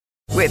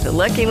With the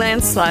Lucky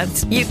Land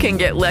Slots, you can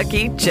get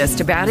lucky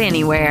just about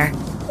anywhere.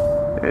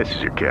 This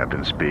is your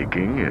captain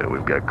speaking.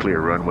 We've got clear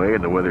runway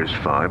and the weather's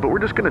fine, but we're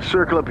just going to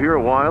circle up here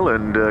a while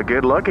and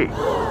get lucky.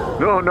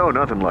 No,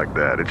 nothing like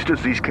that. It's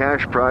just these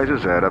cash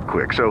prizes add up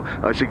quick. So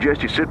I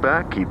suggest you sit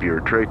back, keep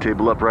your tray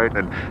table upright,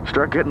 and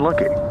start getting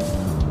lucky.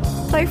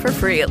 Play for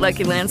free at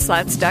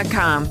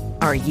LuckyLandSlots.com.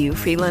 Are you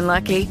feeling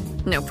lucky?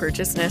 No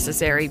purchase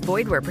necessary.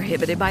 Void where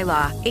prohibited by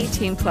law.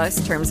 18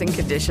 plus terms and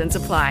conditions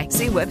apply.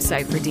 See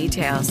website for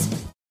details.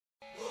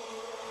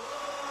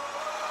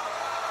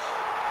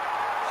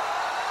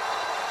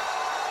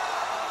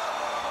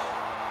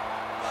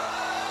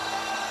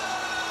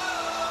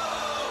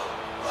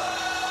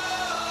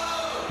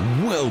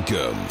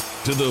 Welcome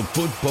to the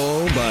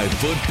Football by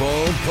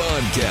Football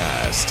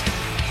podcast.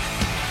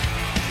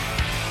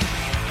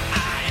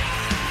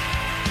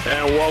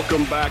 And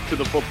welcome back to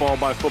the Football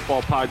by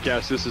Football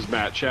podcast. This is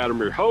Matt Chatham,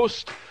 your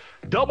host.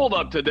 Doubled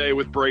up today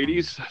with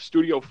Brady's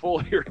studio full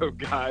here of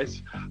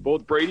guys.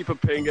 Both Brady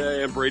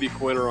Poppinga and Brady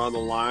Quinn are on the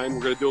line.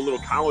 We're going to do a little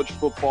college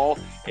football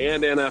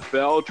and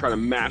NFL, try to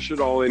mash it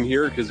all in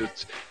here because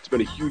it's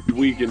been a huge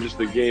week in just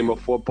the game of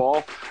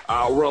football.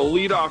 We're going to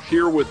lead off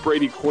here with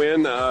Brady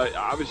Quinn.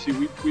 Obviously,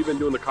 we've been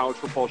doing the college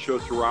football show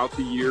throughout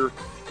the year,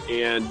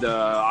 and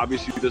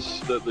obviously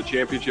the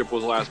championship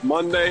was last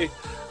Monday.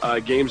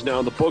 Game's now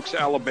in the books.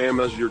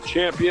 Alabama's your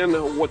champion.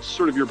 What's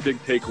sort of your big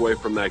takeaway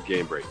from that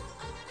game, Brady?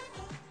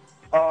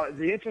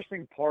 The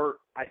interesting part,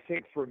 I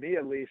think for me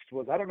at least,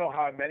 was I don't know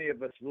how many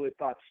of us really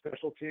thought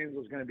special teams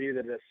was going to be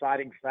the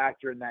deciding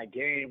factor in that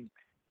game.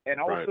 And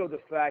also the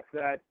fact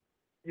that,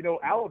 you know,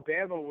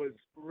 Alabama was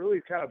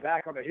really kind of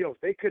back on the heels.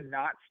 They could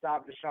not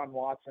stop Deshaun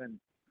Watson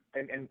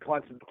and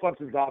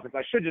Clemson's offense.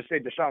 I should just say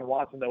Deshaun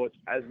Watson, though, it's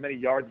as many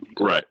yards as he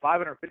could. Right.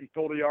 550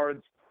 total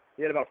yards.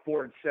 He had about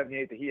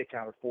 478 that he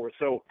accounted for.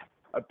 So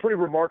a pretty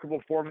remarkable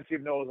performance,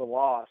 even though it was a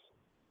loss.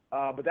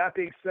 But that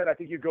being said, I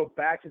think you go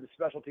back to the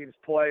special teams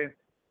play,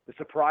 the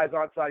surprise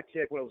onside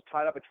kick when it was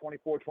tied up at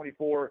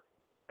 24-24.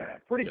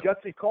 Pretty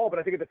gutsy call, but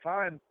I think at the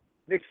time,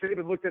 Nick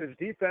Saban looked at his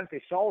defense.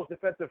 They saw his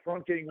defensive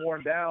front getting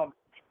worn down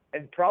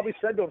and probably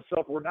said to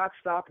himself, we're not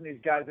stopping these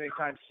guys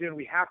anytime soon.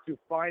 We have to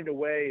find a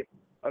way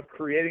of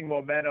creating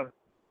momentum.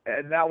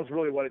 And that was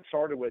really what it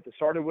started with. It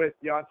started with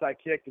the onside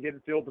kick to get in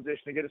field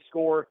position, to get a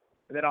score,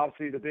 and then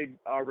obviously the big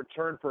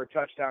return for a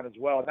touchdown as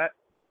well. And that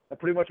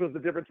pretty much was the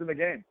difference in the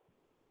game.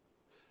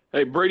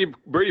 Hey, Brady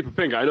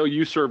Poppinga, I know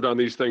you served on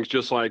these things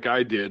just like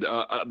I did.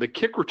 The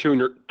kick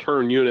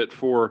return unit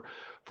for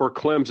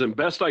Clemson,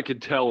 best I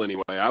could tell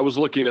anyway. I was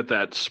looking at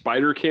that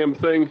spider cam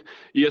thing.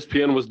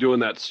 ESPN was doing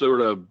that sort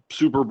of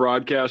super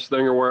broadcast thing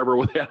or wherever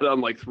we had it on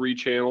like 3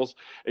 channels.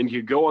 And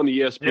you go on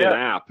the ESPN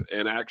app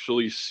and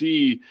actually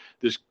see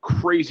this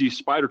crazy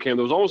spider cam.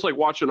 It was almost like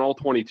watching all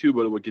 22,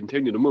 but it would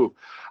continue to move.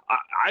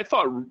 I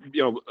thought,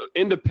 you know,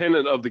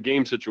 independent of the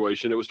game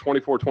situation, it was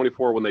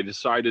 24-24 when they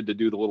decided to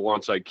do the little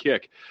onside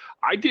kick.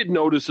 I did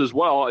notice as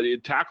well,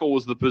 tackle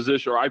was the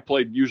position, or I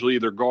played usually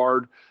either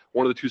guard,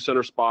 one of the 2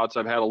 center spots.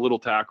 I've had a little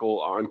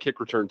tackle on kick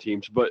return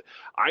teams, but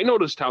I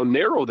noticed how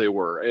narrow they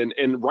were.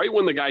 And right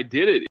when the guy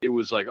did it, it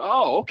was like,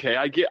 oh, okay,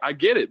 I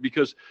get it,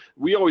 because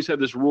we always had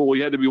this rule: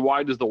 you had to be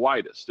wide as the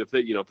widest. If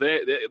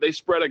they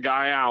spread a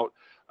guy out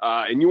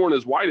and you weren't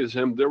as wide as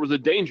him, there was a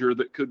danger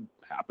that could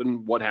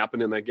happen. What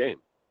happened in that game?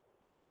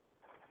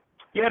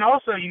 Yeah, and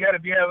also you got to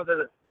be able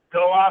to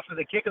go off of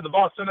the kick of the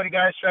ball. So many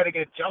guys try to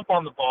get a jump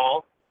on the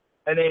ball,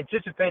 and they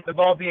anticipate the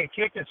ball being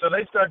kicked, and so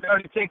they start to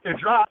already take their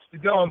drops to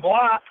go and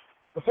block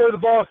before the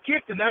ball is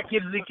kicked, and that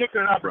gives the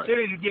kicker an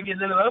opportunity to give you a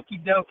little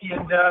okey-dokey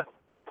and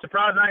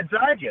surprise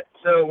inside you.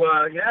 So,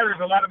 there's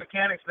a lot of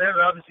mechanics there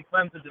that obviously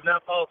Clemson did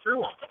not follow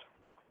through on.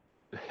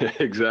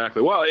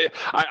 Exactly. Well,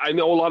 I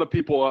know a lot of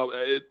people,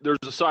 there's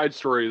a side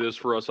story of this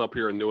for us up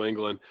here in New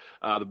England.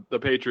 The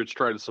Patriots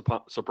tried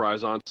to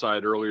surprise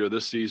onside earlier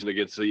this season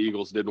against the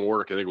Eagles. Didn't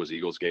work. I think it was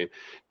Eagles game.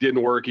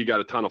 Didn't work. He got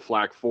a ton of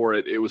flack for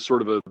it. It was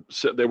sort of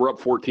they were up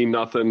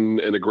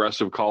 14-0, an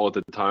aggressive call at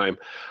the time.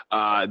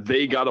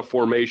 They got a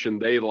formation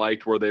they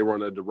liked where they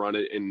wanted to run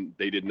it, and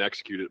they didn't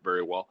execute it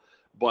very well.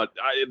 But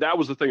that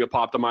was the thing that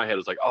popped in my head.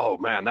 It's like, oh,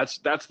 man, that's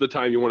the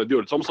time you want to do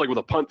it. It's almost like with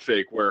a punt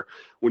fake where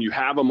when you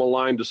have them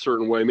aligned a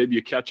certain way, maybe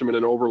you catch them in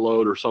an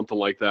overload or something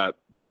like that.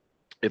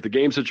 If the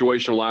game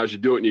situation allows you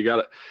to do it, and you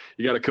got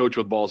to coach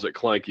with balls that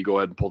clank, you go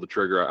ahead and pull the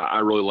trigger. I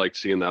really like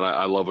seeing that.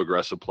 I love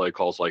aggressive play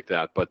calls like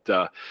that. But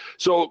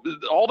so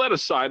all that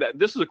aside,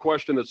 this is a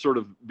question that's sort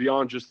of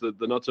beyond just the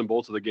nuts and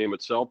bolts of the game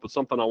itself, but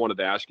something I wanted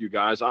to ask you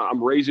guys.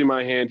 I'm raising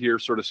my hand here,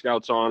 sort of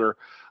Scout's honor.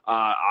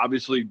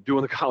 Obviously,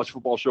 doing the college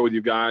football show with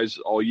you guys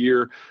all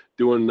year,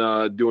 doing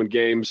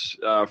games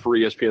for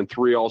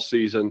ESPN3 all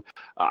season.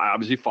 I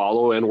obviously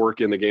follow and work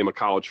in the game of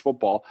college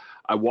football.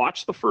 I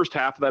watched the first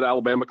half of that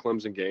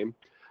Alabama-Clemson game.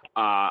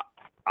 I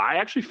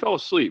actually fell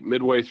asleep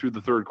midway through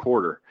the third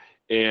quarter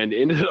and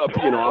ended up,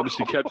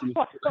 obviously catching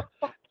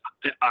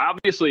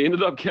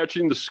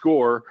the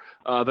score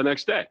the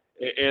next day.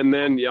 And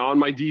then on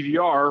my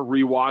DVR,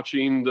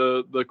 rewatching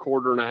the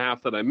quarter and a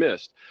half that I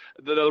missed.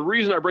 The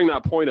reason I bring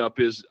that point up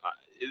is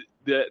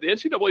the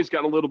NCAA's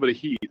gotten a little bit of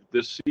heat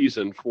this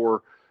season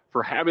for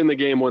having the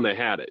game when they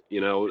had it.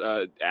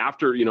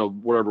 After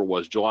whatever it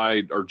was,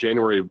 July or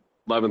January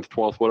 11th,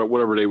 12th,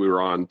 whatever day we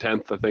were on,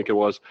 10th, I think it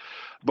was.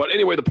 But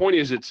anyway, the point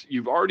is,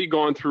 you've already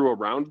gone through a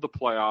round of the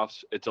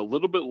playoffs. It's a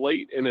little bit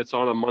late, and it's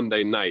on a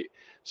Monday night.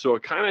 So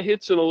it kind of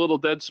hits in a little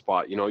dead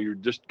spot. You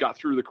just got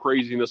through the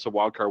craziness of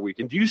Wild Card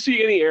Weekend. Do you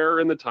see any error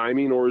in the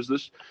timing, or is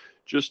this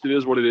just it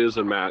is what it is,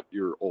 and Matt,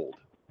 you're old?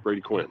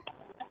 Brady Quinn.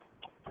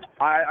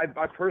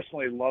 I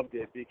personally loved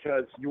it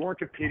because you weren't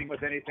competing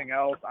with anything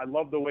else. I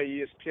love the way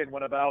ESPN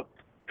went about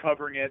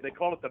covering it. They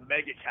called it the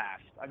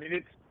Megacast. I mean,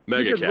 you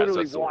could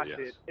literally watch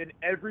it in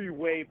every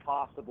way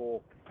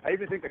possible. I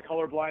even think the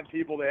colorblind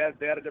people, they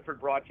had a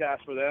different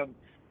broadcast for them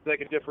so they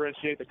could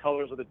differentiate the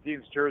colors of the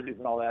team's jerseys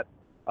and all that.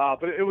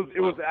 But it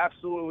was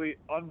absolutely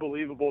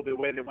unbelievable the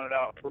way they went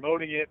about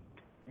promoting it,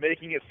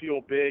 making it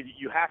feel big.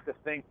 You have to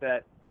think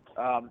that,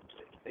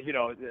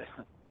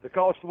 the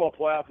college football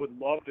playoff would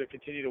love to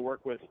continue to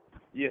work with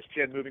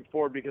ESPN moving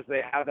forward because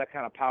they have that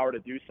kind of power to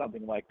do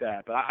something like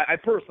that. But I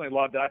personally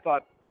loved it. I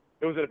thought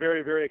it was a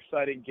very, very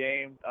exciting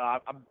game.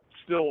 I'm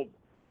still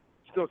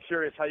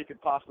curious how you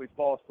could possibly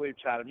fall asleep,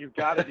 Chatham. You've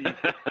got to be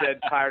dead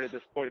tired at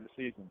this point in the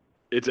season.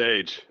 It's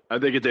age. I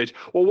think it's age.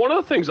 Well, one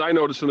of the things I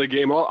noticed in the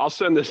game, I'll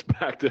send this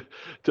back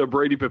to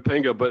Brady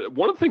Poppinga, but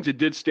one of the things that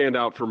did stand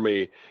out for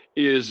me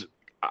is,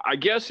 I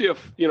guess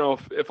if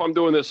I'm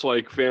doing this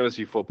like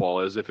fantasy football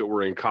as if it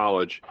were in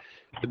college,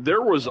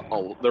 there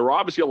were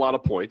obviously a lot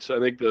of points. I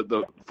think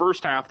the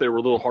first half they were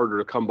a little harder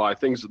to come by.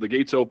 The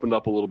gates opened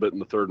up a little bit in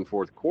the third and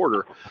fourth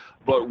quarter.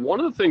 But one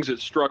of the things that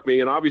struck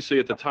me, and obviously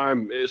at the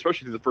time,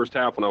 especially through the first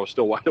half when I was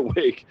still wide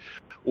awake,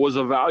 was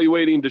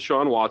evaluating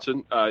Deshaun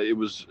Watson.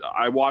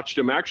 I watched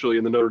him actually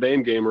in the Notre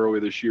Dame game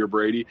earlier this year,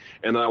 Brady,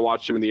 and then I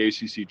watched him in the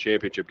ACC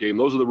championship game.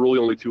 Those are the really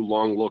only two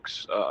long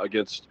looks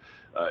against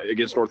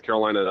North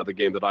Carolina, the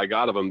game that I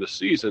got of him this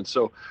season.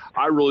 So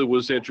I really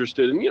was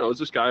interested in, is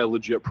this guy a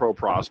legit pro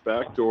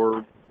prospect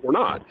or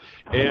not?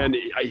 And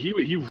he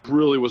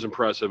really was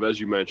impressive, as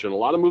you mentioned. A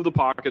lot of move the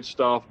pocket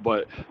stuff,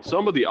 but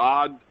some of the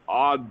odd,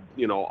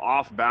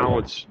 off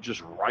balance,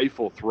 just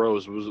rifle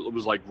throws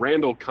was like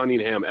Randall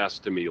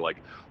Cunningham-esque to me, like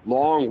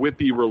long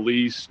whippy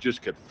release,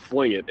 just could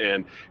fling it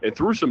and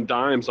threw some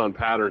dimes on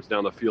patterns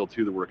down the field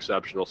too that were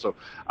exceptional. So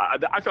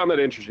I found that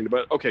interesting.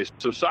 But okay,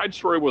 so side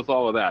story with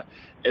all of that,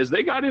 as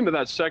they got into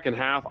that second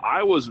half,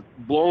 I was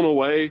blown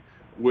away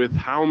with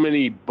how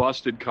many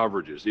busted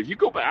coverages. If you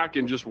go back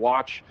and just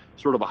watch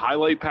sort of a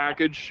highlight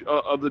package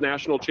of the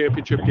national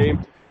championship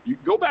game, you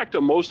go back to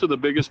most of the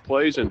biggest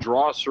plays and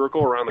draw a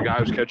circle around the guy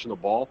who's catching the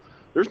ball.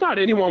 There's not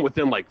anyone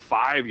within like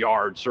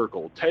 5-yard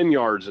circle, 10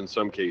 yards in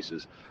some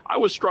cases. I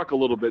was struck a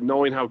little bit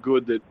knowing how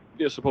good that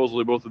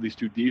supposedly both of these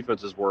two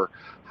defenses were,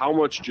 how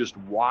much just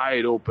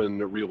wide open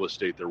real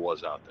estate there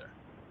was out there.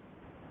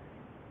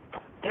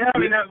 Yeah, I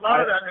mean, a lot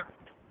of that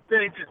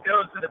thing just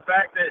goes to the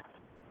fact that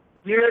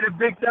you're at a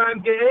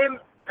big-time game,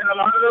 and a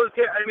lot of those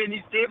games, I mean,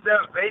 these teams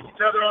haven't faced each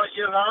other all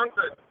year long,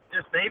 but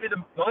just maybe the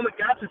moment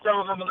got to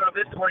some of them a little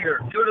bit to where you're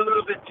doing a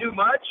little bit too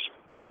much,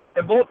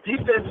 and both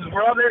defenses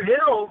were on their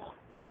heels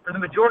for the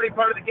majority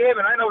part of the game.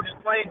 And I know just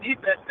playing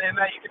defense, man,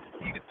 Matt,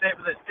 you could say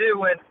for this too,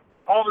 when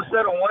all of a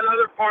sudden one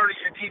other part of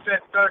your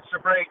defense starts to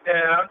break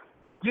down,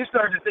 you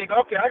start to think,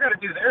 okay, I got to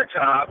do their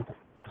job.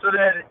 So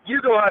that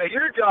you go out of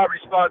your job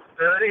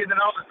responsibility, and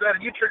then all of a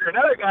sudden you trigger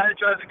another guy that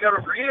tries to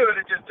cover for you, and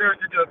it just turns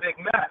into a big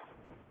mess.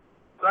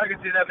 So I can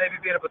see that maybe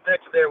being a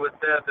potential there with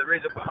the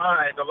reason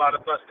behind a lot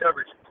of bust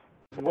coverage.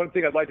 One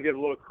thing I'd like to give a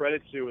little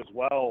credit to as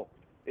well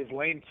is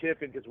Lane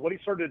Kiffin, because what he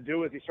started to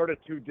do is he started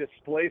to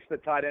displace the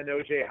tight end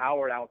O.J.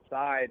 Howard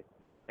outside.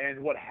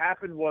 And what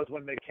happened was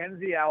when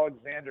Mackenzie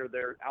Alexander,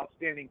 their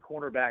outstanding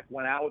cornerback,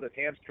 went out with a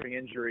hamstring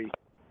injury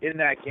in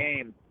that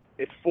game,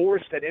 it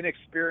forced an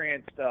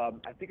inexperienced, I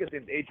think his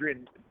name's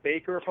Adrian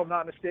Baker, if I'm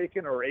not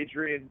mistaken, or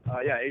Adrian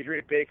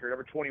Baker,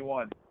 number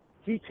 21.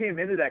 He came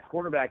into that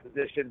cornerback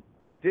position,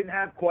 didn't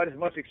have quite as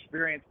much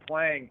experience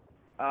playing,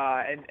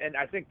 and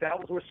I think that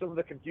was where some of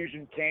the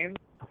confusion came.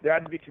 There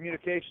had to be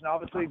communication,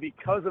 obviously,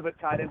 because of a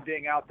tight end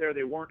being out there.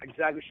 They weren't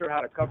exactly sure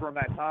how to cover him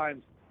at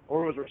times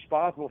or who was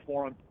responsible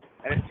for him.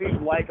 And it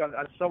seemed like on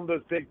some of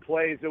those big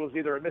plays, it was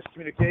either a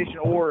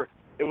miscommunication or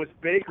it was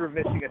Baker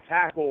missing a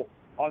tackle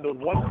on the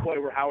one play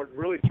where Howard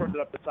really turned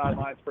it up the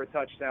sidelines for a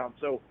touchdown.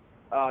 So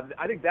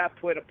I think that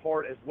played a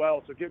part as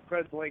well. So give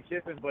credit to Lane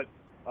Kiffin, but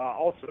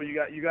also you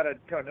got to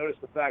kind of notice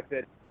the fact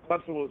that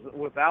Clemson was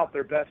without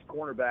their best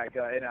cornerback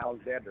in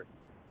Alexander.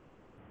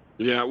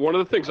 Yeah, one of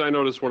the things I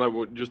noticed when I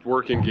was just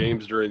working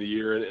games during the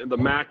year, and the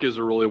MAC is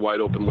a really wide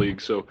open league,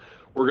 so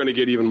we're going to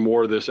get even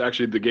more of this.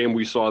 Actually, the game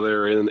we saw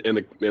there in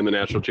the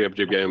national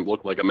championship game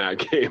looked like a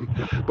MAC game.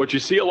 But you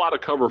see a lot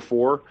of cover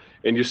four,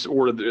 and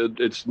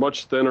it's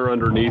much thinner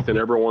underneath, and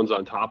everyone's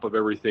on top of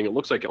everything. It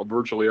looks like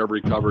virtually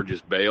every coverage is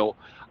bail.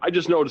 I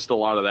just noticed a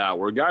lot of that,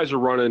 where guys are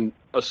running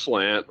a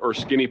slant or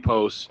skinny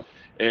posts,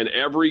 and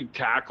every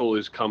tackle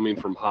is coming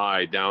from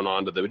high down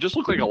onto them. It just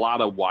looked like a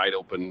lot of wide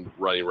open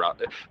running route.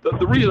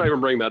 The reason I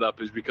even bring that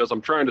up is because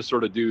I'm trying to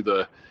sort of do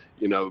the,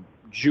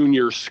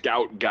 junior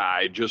scout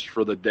guy just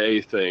for the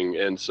day thing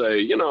and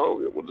say,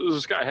 does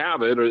this guy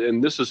have it?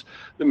 And there's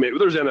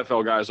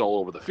NFL guys all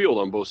over the field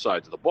on both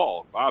sides of the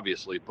ball,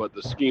 obviously, but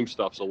the scheme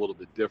stuff's a little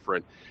bit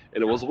different.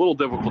 And it was a little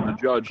difficult to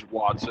judge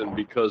Watson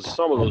because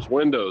some of those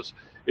windows,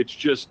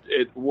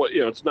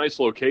 it's nice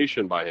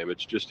location by him.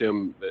 It's just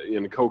him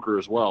and Coker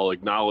as well,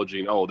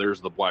 acknowledging,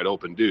 there's the wide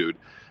open dude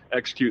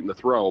executing the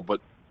throw,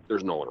 but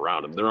there's no one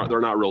around him.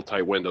 They're not real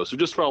tight windows. So it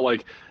just felt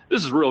like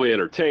this is really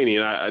entertaining.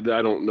 I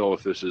don't know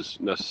if this is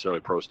necessarily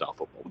pro-style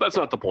football. But that's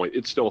not the point.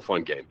 It's still a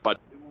fun game. But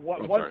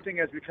one thing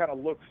as we kind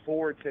of look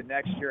forward to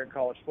next year in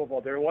college football,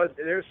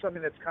 there's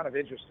something that's kind of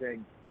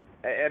interesting,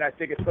 and I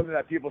think it's something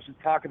that people should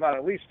talk about,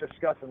 at least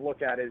discuss and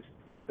look at, is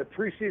the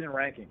preseason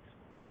rankings.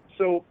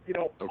 So,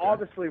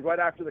 obviously right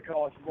after the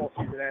college football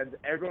season ends,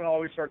 everyone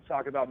always starts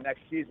talking about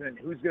next season and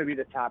who's going to be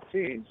the top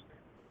teams.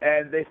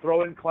 And they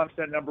throw in Clemson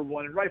at number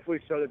one, and rightfully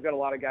so. They've got a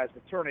lot of guys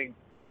returning.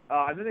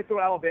 And then they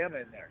throw Alabama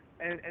in there.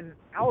 And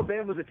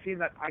Alabama was a team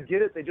that, I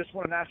get it, they just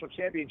won a national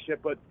championship,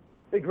 but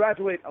they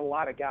graduate a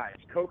lot of guys.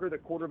 Coker, their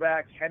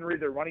quarterback, Henry,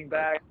 their running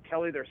back,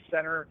 Kelly, their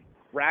center,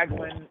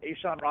 Ragland,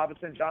 Ashawn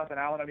Robinson, Jonathan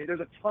Allen. I mean, there's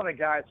a ton of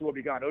guys who will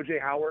be gone. O.J.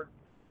 Howard.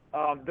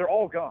 They're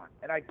all gone.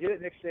 And I get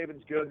it, Nick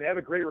Saban's good, and they have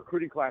a great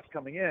recruiting class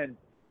coming in,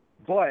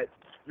 but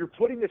you're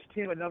putting this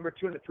team at number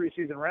 2 in the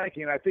preseason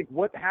ranking, and I think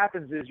what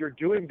happens is you're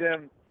doing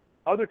them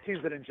other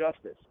teams an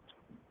injustice,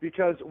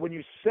 because when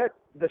you set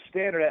the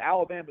standard at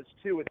Alabama's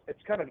 2,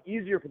 it's kind of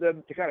easier for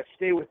them to kind of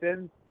stay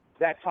within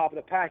that top of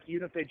the pack.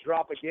 Even if they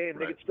drop a game,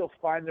 they can still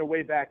find their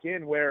way back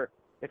in, where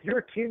if you're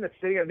a team that's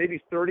sitting at maybe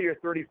 30 or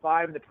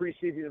 35 in the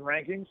preseason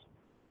rankings,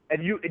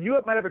 and you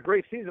might have a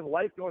great season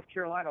like North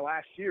Carolina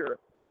last year,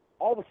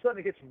 all of a sudden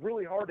it gets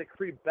really hard to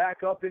creep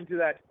back up into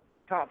that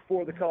top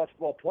 4 of the college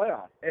football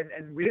playoff.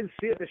 And we didn't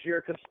see it this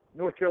year because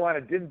North Carolina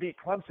didn't beat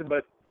Clemson,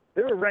 but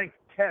they were ranked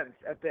 10th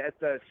at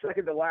the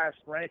second to last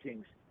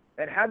rankings.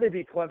 And had they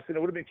beat Clemson, it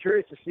would have been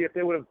curious to see if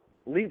they would have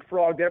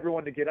leapfrogged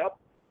everyone to get up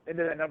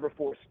into that number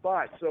 4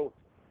 spot. So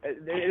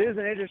it is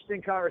an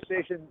interesting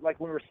conversation. Like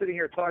when we're sitting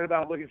here talking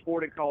about looking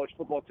forward in college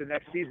football to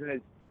next season,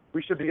 is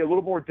we should be a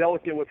little more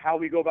delicate with how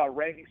we go about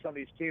ranking some of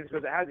these teams,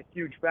 because it has a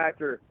huge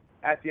factor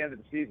at the end of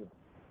the season.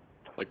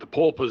 Like the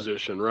pole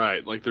position,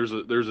 right? Like there's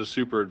a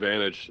super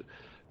advantage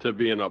to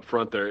being up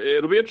front there.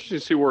 It'll be interesting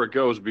to see where it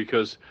goes,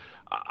 because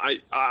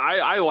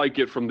I like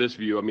it from this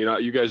view. I mean,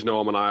 you guys know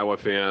I'm an Iowa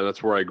fan.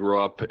 That's where I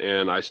grew up,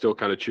 and I still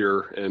kind of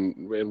cheer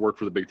and worked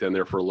for the Big Ten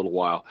there for a little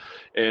while,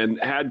 and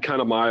had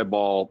kind of my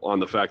eyeball on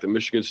the fact that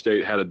Michigan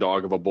State had a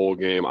dog of a bowl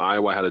game.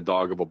 Iowa had a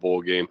dog of a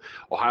bowl game.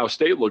 Ohio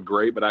State looked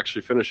great, but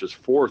actually finishes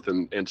 4th,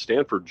 and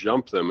Stanford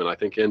jumped them, and I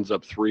think ends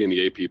up 3 in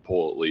the AP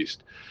poll at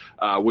least,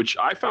 which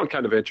I found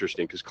kind of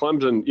interesting, because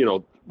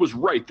Clemson, was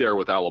right there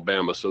with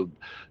Alabama. So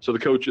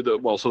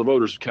the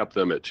voters kept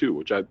them at 2,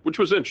 which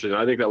was interesting.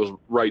 I think that was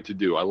right to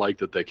do. I like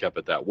that they kept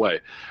it that way.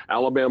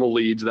 Alabama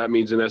leads. That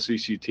means an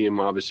SEC team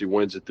obviously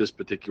wins at this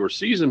particular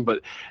season,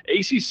 but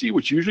ACC,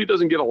 which usually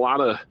doesn't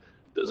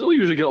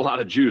usually get a lot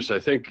of juice. I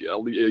think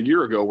a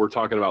year ago we're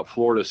talking about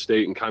Florida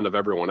State and kind of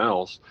everyone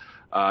else.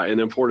 And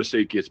then Florida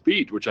State gets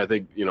beat, which I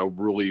think,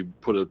 really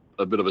put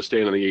a bit of a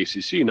stain on the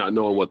ACC, not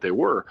knowing what they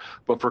were.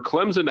 But for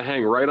Clemson to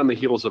hang right on the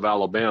heels of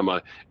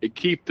Alabama, it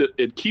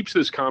keeps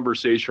this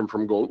conversation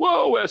from going,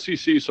 whoa,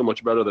 SEC is so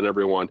much better than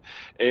everyone.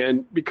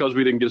 And because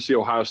we didn't get to see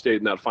Ohio State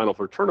in that Final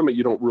Four tournament,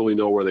 you don't really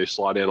know where they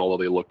slot in,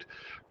 although they looked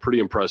pretty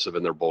impressive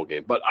in their bowl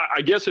game. But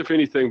I guess, if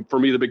anything, for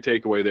me, the big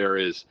takeaway there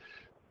is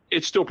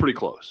it's still pretty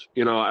close.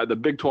 The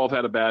Big 12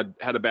 had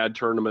a bad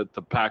tournament.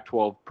 The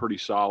Pac-12 pretty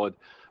solid.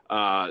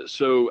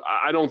 So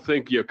I don't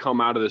think you come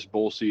out of this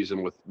bowl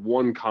season with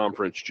one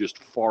conference just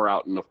far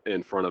out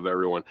in front of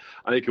everyone.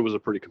 I think it was a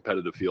pretty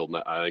competitive field,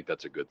 and I think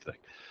that's a good thing.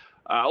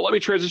 Let me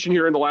transition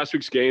here into last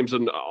week's games,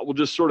 and I'll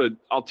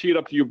tee it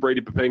up to you,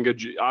 Brady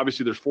Poppinga.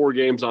 Obviously, there's 4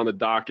 games on the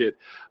docket.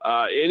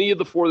 Any of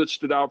the 4 that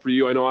stood out for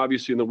you? I know,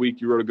 obviously, in the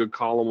week you wrote a good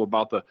column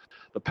about the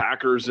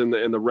Packers and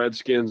the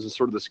Redskins and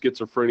sort of the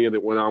schizophrenia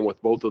that went on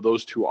with both of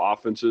those 2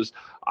 offenses.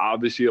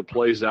 Obviously, it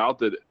plays out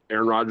that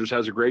Aaron Rodgers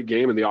has a great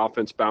game and the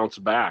offense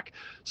bounced back.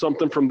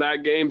 Something from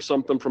that game,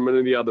 something from any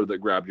of the other that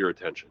grabbed your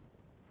attention?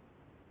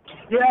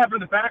 Yeah, for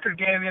the Packers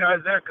game,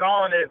 as they're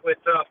calling it with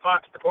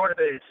Fox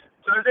Deportes.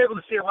 So I was able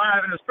to see it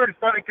live, and it was pretty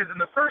funny because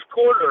in the first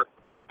quarter,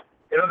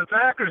 the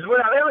Packers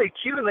went out. They only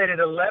accumulated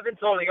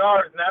 11 total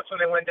yards, and that's when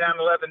they went down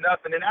 11-0.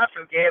 And then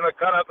after the game, I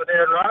caught up with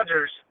Aaron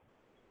Rodgers.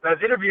 I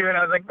was interviewing,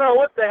 I was like, bro,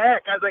 what the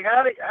heck? I was like,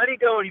 how do you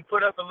go when you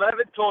put up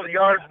 11 total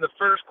yards in the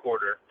first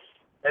quarter,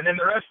 and then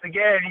the rest of the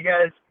game, you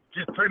guys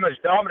just pretty much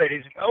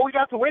dominated? He's like, we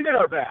got the wind at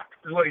our back,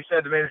 is what he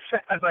said to me.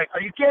 I was like, are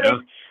you kidding?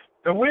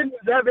 Yeah. The wind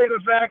was that big of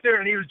a factor,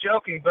 and he was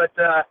joking. But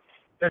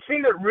the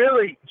thing that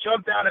really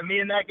jumped out at me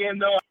in that game,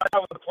 though,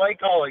 was the play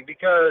calling,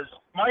 because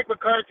Mike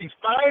McCarthy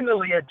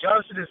finally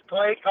adjusted his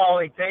play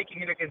calling, taking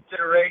into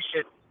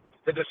consideration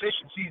the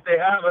deficiencies they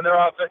have on their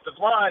offensive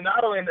line,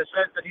 not only in the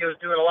sense that he was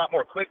doing a lot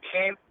more quick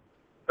game,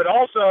 but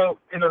also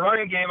in the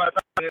running game. I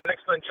thought he did an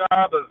excellent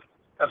job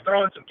of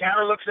throwing some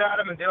counter looks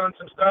at him and doing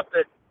some stuff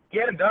that he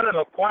hadn't done it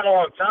in quite a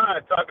long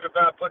time, talking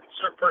about putting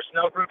certain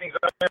personnel groupings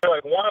out there.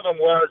 Like one of them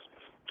was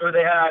where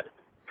they had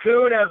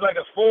Quinn as like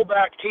a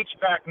fullback,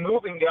 H-back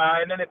moving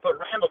guy, and then they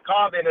put Randall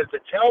Cobb in as the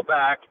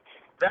tailback.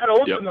 That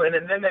ultimately,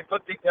 and then they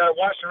put the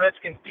Washington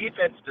Redskins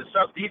defense to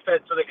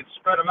sub-defense so they could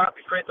spread them out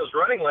to create those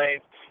running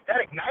lanes.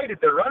 That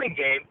ignited their running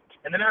game.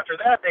 And then after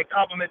that, they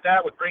complement that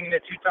with bringing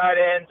in 2 tight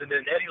ends and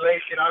then Eddie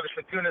Lacy and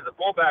obviously Quinn as the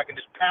fullback and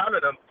just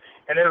pounded them.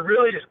 And they're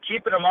really just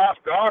keeping them off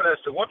guard as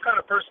to what kind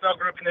of personnel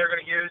grouping they're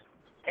going to use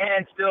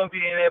and still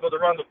being able to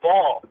run the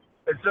ball.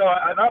 And so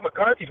I thought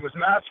McCarthy was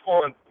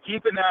masterful in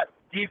keeping that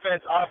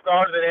defense off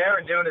guard in the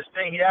air and doing his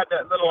thing. He had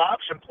that little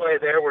option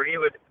play there where he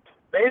had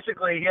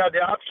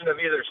the option of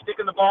either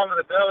sticking the ball into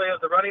the belly of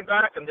the running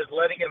back and just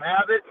letting him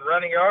have it and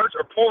running yards,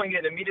 or pulling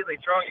it and immediately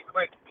throwing a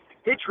quick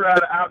hitch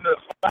route out into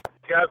the flat,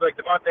 guys like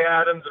Devontae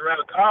Adams and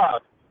Randall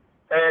Cobb.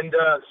 And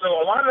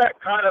so a lot of that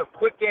kind of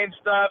quick game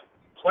stuff,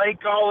 play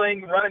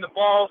calling, running the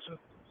ball,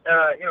 some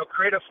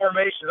creative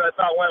formations, I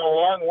thought went a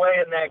long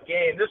way in that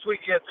game. This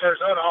week against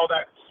Arizona, all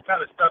that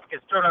kind of stuff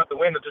gets thrown out the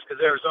window just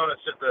because Arizona's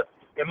just,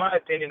 in my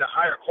opinion, a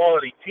higher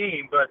quality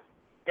team. But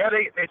yeah,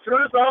 they threw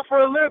us all for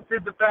a loop,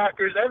 did the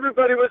Packers.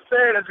 Everybody was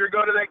saying as we were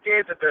going to that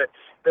game that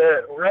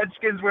the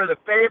Redskins were the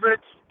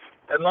favorites,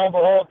 and lo and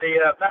behold, the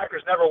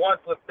Packers never once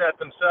looked at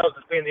themselves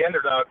as being the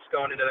underdogs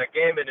going into that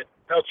game, and it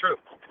held true.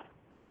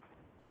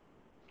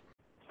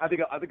 I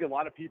think a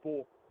lot of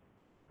people,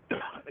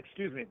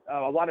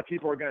 a lot of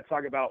people are going to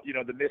talk about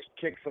the missed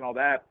kicks and all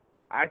that.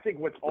 I think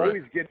what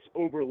always gets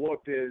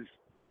overlooked is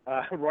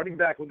running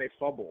back when they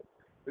fumble.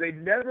 They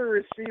never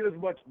receive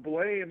as much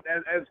blame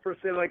as per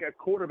se like a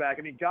quarterback.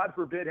 I mean, God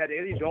forbid had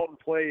Andy Dalton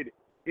played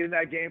in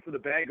that game for the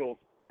Bengals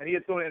and he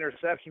had thrown an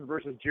interception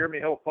versus Jeremy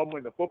Hill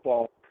fumbling the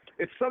football,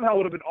 it somehow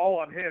would have been all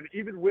on him,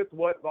 even with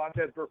what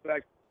Vontaze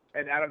Burfict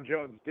and Adam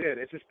Jones did.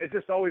 It's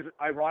just always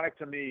ironic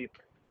to me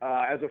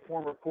as a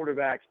former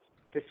quarterback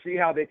to see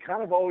how they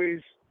kind of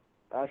always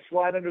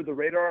slide under the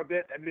radar a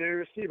bit. I mean, they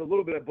receive a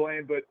little bit of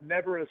blame, but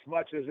never as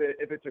much as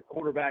if it's a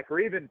quarterback or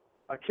even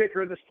a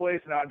kicker in this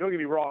place. Now, don't get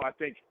me wrong, I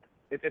think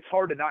it's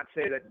hard to not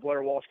say that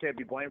Blair Walsh can't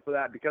be blamed for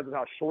that because of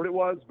how short it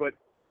was. But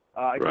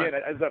again,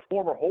 as a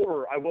former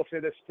holder, I will say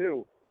this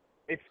too: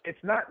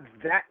 it's not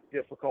that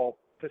difficult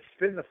to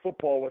spin the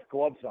football with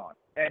gloves on.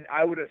 And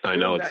I would assume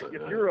that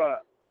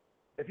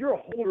if you're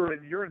a holder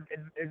and you're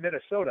in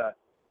Minnesota,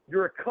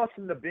 you're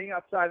accustomed to being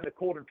outside in the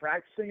cold and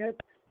practicing it.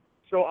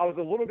 So I was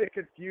a little bit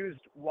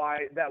confused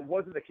why that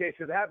wasn't the case,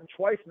 because it happened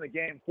twice in the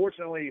game.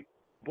 Fortunately,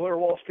 Blair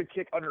Walsh could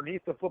kick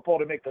underneath the football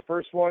to make the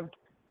first one,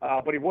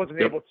 but he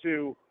wasn't able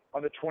to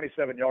on the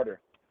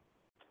 27-yarder.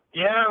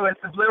 Yeah, with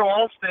the Blair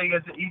Walsh thing,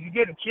 he's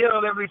getting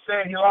killed every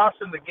saying he lost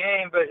in the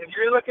game. But if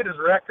you look at his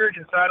record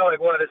inside of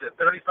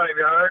 35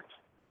 yards,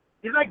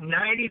 he's like 95%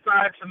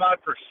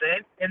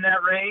 in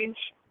that range.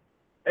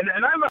 And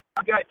I'm a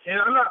guy too.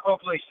 I'm not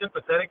hopefully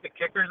sympathetic to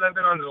kickers. I've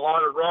been on a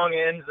lot of wrong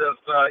ends of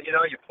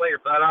you play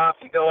your butt off,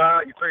 you go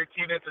out, you put your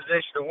team in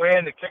position to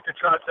win. The kicker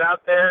trots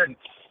out there, and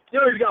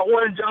he's got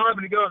one job,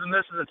 and he goes and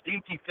misses a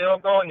dinky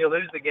field goal, and you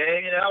lose the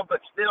game. But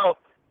still,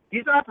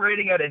 he's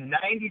operating at a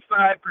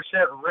 95%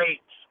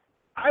 rate.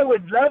 I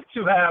would love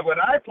to have, when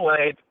I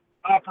played,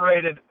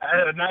 operated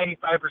at a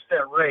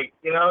 95% rate.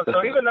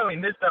 So even though he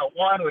missed that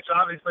one, which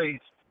obviously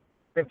is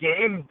the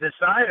game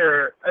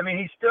decider, I mean,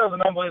 he's still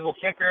an unbelievable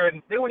kicker,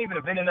 and they wouldn't even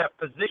have been in that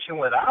position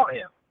without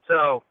him.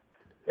 So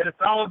it's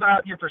all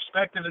about your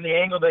perspective and the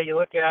angle that you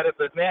look at it.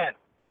 But, man,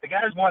 the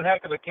guy's one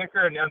heck of a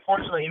kicker, and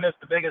unfortunately he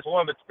missed the biggest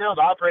one. But still,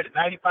 to operate at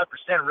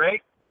 95%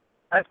 rate,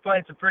 that's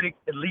playing some pretty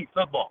elite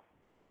football.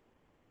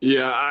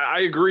 Yeah,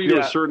 I agree to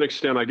a certain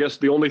extent. I guess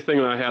the only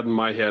thing I had in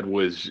my head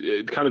was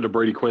kind of to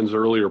Brady Quinn's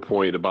earlier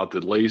point about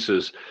the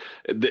laces.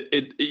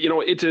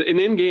 It's an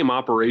in-game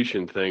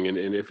operation thing, and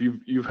if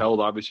you've held,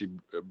 obviously,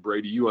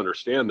 Brady, you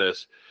understand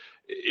this.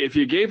 If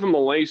you gave him the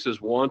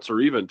laces once or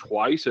even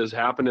twice, as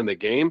happened in the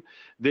game,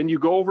 then you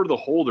go over to the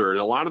holder, and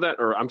a lot of that,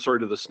 or I'm sorry,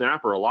 to the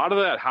snapper. A lot of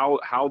that, how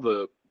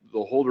the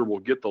holder will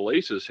get the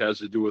laces has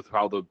to do with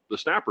how the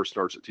snapper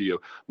starts it to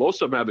you.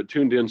 Most of them have it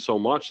tuned in so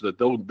much that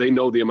they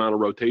know the amount of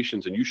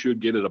rotations, and you should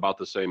get it about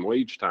the same way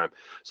each time.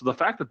 So the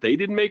fact that they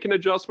didn't make an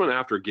adjustment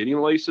after getting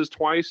laces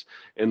twice,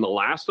 and the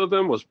last of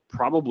them was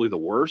probably the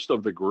worst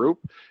of the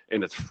group,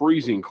 and it's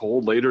freezing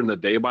cold later in the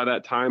day by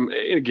that time.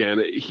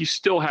 Again, he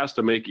still has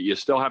to make it. You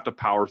still have to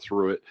power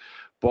through it.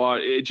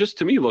 But it just,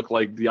 to me, looked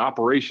like the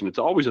operation. It's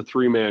always a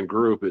three-man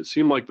group. It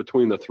seemed like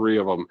between the three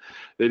of them,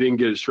 they didn't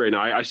get it straight.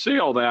 Now, I say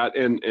all that,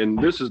 and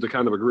this is to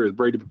kind of agree with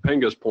Brady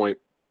Poppinga's point.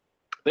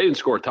 They didn't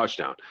score a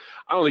touchdown.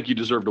 I don't think you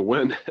deserve to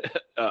win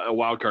a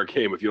wild card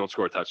game if you don't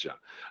score a touchdown.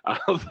 I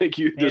don't think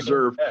you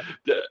deserve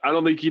 – I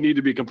don't think you need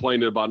to be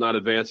complaining about not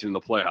advancing in the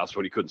playoffs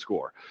when he couldn't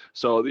score.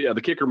 So, yeah, the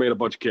kicker made a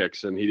bunch of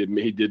kicks, and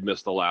he did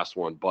miss the last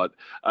one. But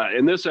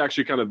and this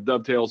actually kind of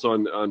dovetails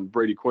on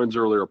Brady Quinn's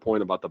earlier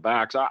point about the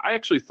backs. I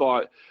actually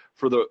thought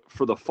for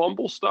the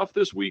fumble stuff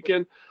this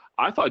weekend,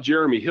 I thought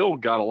Jeremy Hill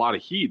got a lot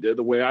of heat,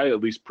 the way I at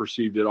least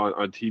perceived it on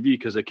TV,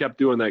 because they kept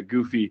doing that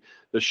goofy,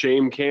 the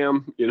shame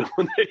cam,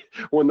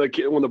 when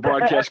the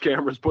broadcast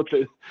cameras put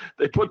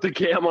the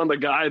cam on the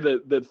guy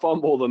that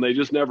fumbled, and they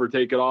just never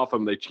take it off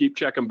him. They keep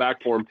checking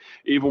back for him,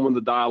 even when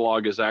the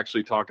dialogue is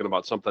actually talking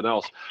about something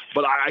else.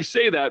 But I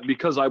say that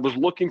because I was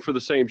looking for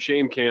the same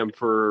shame cam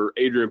for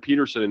Adrian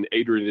Peterson, and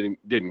Adrian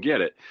didn't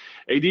get it.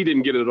 AD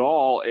didn't get it at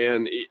all,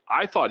 and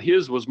I thought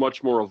his was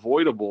much more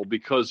avoidable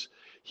because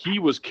he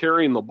was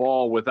carrying the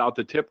ball without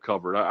the tip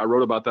covered. I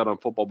wrote about that on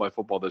Football by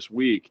Football this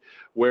week,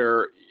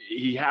 where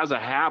he has a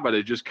habit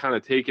of just kind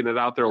of taking it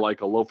out there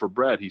like a loaf of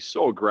bread. He's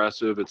so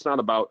aggressive. It's not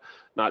about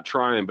not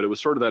trying, but it was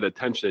sort of that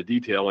attention to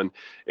detail. And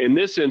in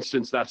this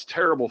instance, that's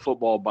terrible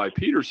football by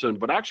Peterson,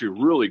 but actually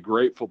really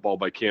great football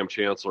by Cam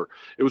Chancellor.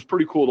 It was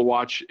pretty cool to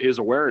watch his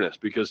awareness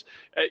because,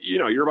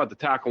 you're about to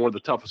tackle one of the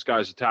toughest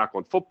guys to tackle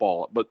in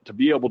football, but to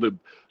be able to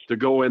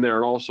go in there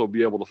and also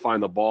be able to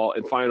find the ball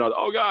and find out,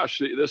 oh gosh,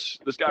 this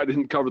guy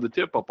didn't cover the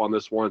tip up on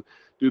this one,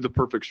 do the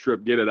perfect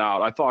strip, get it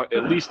out. I thought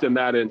at least in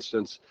that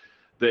instance,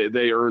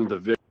 they earned the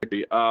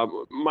victory.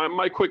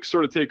 My quick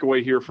sort of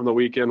takeaway here from the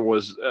weekend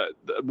was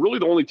really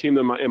the only team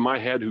in my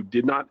head who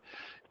did not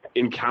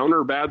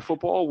encounter bad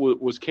football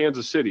was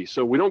Kansas City.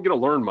 So we don't get to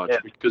learn much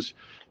because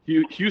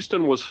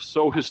Houston was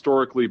so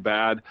historically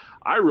bad.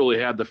 I really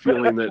had the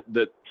feeling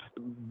that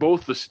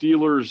both the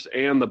Steelers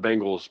and the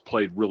Bengals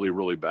played really,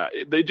 really bad.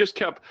 They just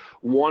kept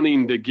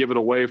wanting to give it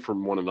away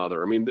from one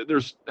another. I mean,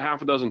 there's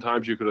half a dozen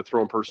times you could have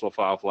thrown personal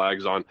foul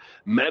flags on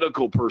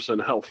medical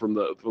personnel from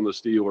the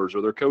Steelers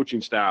or their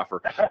coaching staff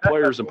or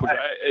players. And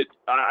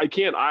I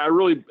can't.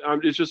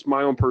 It's just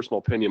my own personal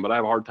opinion, but I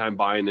have a hard time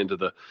buying into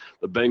the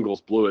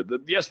Bengals blew it.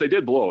 Yes, they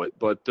did blow it,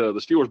 but the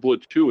Steelers blew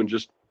it too, and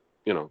just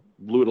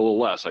blew it a little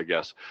less, I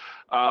guess.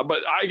 But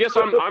I guess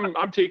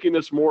I'm taking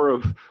this more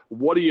of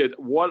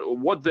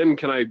what then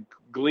can I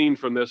glean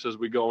from this as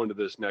we go into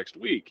this next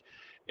week?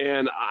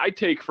 And I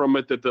take from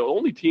it that the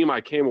only team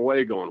I came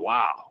away going,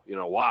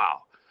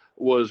 wow,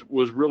 was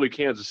really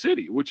Kansas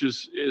City, which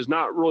is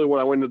not really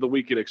what I went into the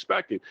weekend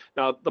expecting.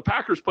 Now, the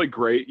Packers played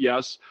great,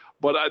 yes,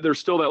 but there's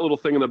still that little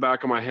thing in the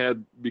back of my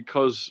head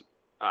because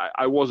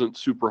I wasn't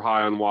super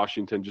high on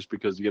Washington just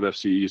because the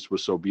NFC East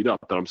was so beat up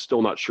that I'm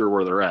still not sure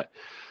where they're at.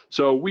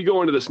 So we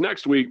go into this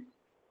next week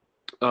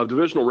of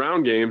divisional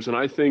round games, and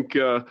I think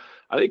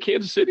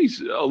Kansas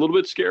City's a little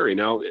bit scary.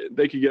 Now,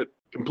 they could get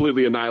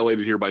completely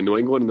annihilated here by New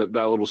England, and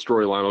that little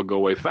storyline will go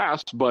away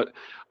fast, but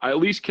I at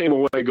least came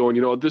away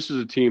going, this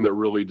is a team that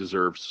really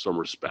deserves some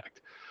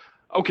respect.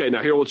 Okay,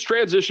 now here, let's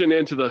transition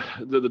into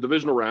the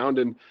divisional round,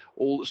 and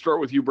we'll start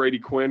with you, Brady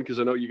Quinn,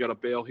 because I know you got to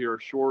bail here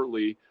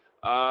shortly.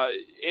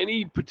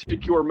 Any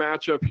particular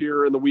matchup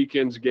here in the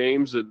weekend's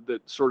games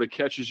that sort of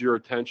catches your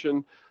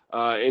attention?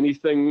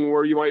 Anything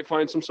where you might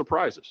find some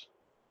surprises?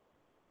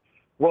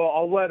 Well,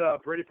 I'll let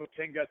Brady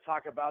Poppinga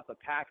talk about the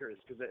Packers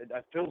because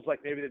it feels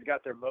like maybe they've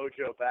got their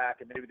mojo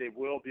back and maybe they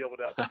will be able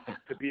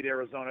to beat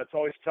Arizona. It's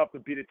always tough to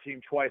beat a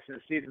team twice in a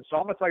season. So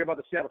I'm going to talk about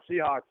the Seattle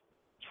Seahawks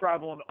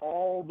traveling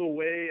all the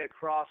way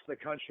across the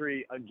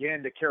country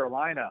again to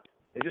Carolina.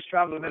 They just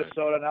traveled to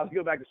Minnesota. Now they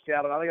go back to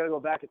Seattle. Now they got to go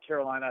back to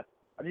Carolina.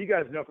 I mean, you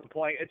guys know from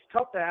playing, it's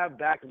tough to have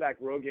back-to-back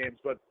road games,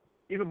 but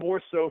even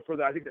more so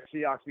for I think the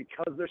Seahawks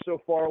because they're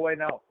so far away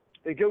now.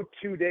 They go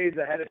 2 days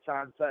ahead of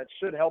time, so that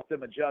should help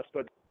them adjust.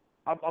 But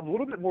I'm a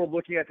little bit more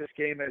looking at this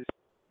game as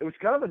it was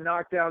kind of a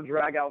knockdown,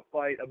 drag-out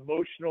fight,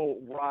 emotional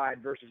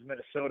ride versus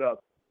Minnesota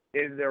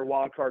in their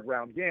wild card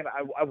round game.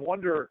 I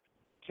wonder,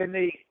 can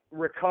they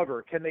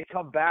recover? Can they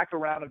come back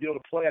around and be able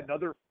to play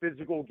another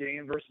physical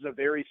game versus a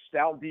very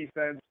stout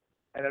defense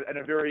and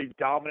a very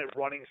dominant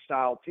running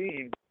style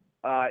team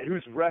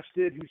who's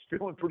rested, who's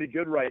feeling pretty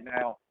good right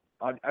now?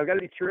 I've got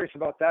to be curious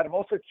about that. I'm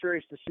also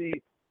curious to see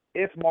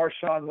if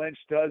Marshawn Lynch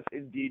does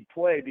indeed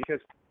play because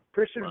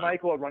Christian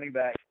Michael at running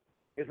back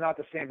is not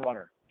the same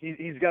runner.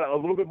 He's got a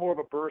little bit more of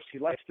a burst. He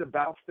likes to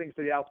bounce things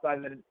to the outside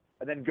and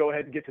then go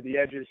ahead and get to the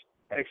edges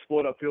and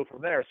explode upfield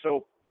from there.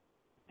 So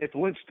if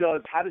Lynch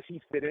does, how does he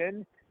fit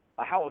in?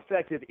 How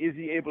effective is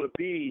he able to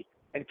be?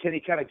 And can he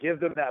kind of give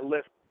them that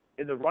lift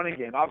in the running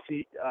game?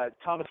 Obviously,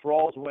 Thomas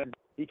Rawls, when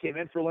he came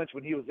in for Lynch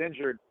when he was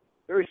injured,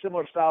 very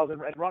similar styles in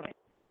running.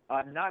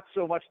 Not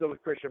so much, though,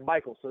 with Christian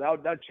Michael. So that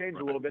would change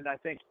a little bit, and I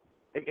think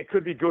it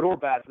could be good or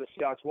bad for the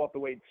Seahawks. We'll have to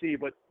wait and see.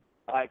 But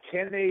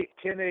can they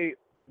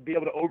be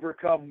able to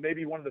overcome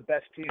maybe one of the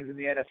best teams in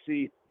the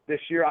NFC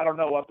this year? I don't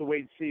know. We'll have to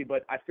wait and see.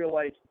 But I feel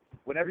like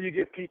whenever you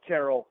get Pete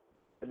Carroll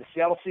and the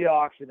Seattle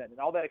Seahawks and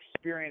all that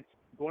experience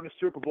going to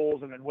Super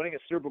Bowls and then winning a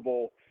Super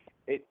Bowl,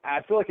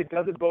 I feel like it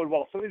doesn't bode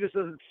well. Something just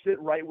doesn't sit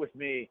right with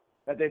me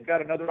that they've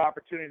got another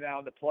opportunity now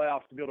in the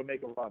playoffs to be able to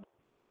make a run.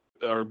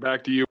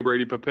 Back to you,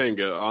 Brady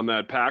Poppinga. On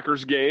that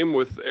Packers game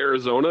with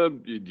Arizona,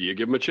 do you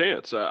give them a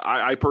chance?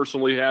 I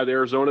personally had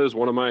Arizona as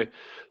one of my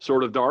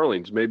sort of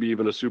darlings, maybe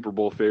even a Super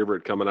Bowl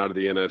favorite coming out of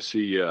the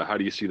NFC. How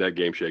do you see that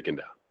game shaking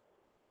down?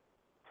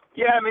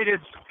 Yeah, I mean,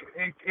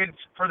 it's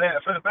for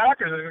the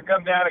Packers, it's going to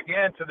come down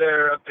again to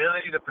their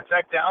ability to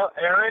protect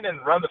Aaron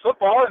and run the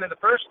football. And in the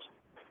first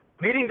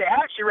meeting, they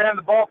actually ran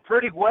the ball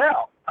pretty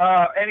well.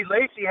 Eddie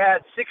Lacy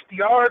had 60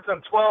 yards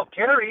on 12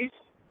 carries.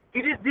 He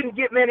just didn't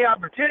get many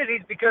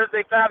opportunities because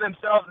they found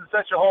themselves in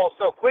such a hole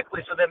so quickly.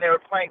 So then they were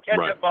playing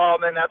catch-up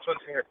ball, and then that's when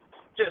they're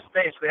just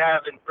basically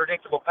having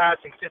predictable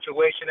passing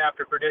situation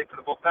after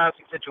predictable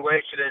passing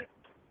situation. And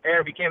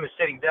Aaron became a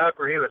sitting duck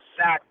where he was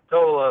sacked a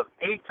total of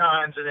 8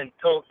 times, and then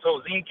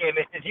Tolzien came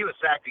in and he was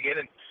sacked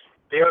again. And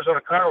the Arizona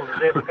Cardinals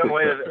was able to come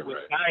away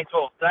with 9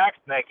 total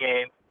sacks in that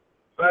game.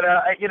 But,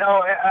 I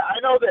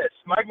know this.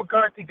 Mike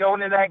McCarthy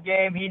going into that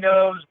game, he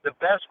knows the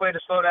best way to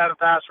slow down a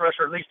pass rush,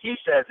 or at least he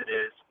says it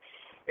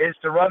is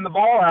to run the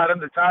ball at him,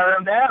 to tire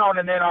him down,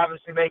 and then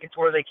obviously make it to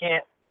where they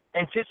can't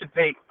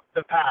anticipate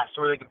the pass,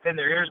 where they can pin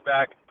their ears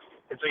back.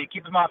 And so you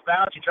keep them off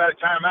balance, you try to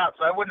tire them out.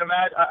 So I wouldn't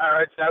imagine,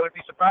 I would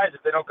be surprised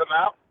if they don't come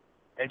out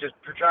and just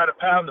try to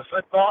pound the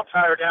football,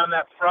 tire down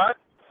that front,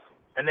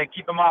 and then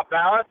keep them off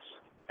balance.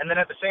 And then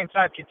at the same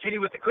time,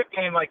 continue with the quick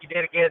game like you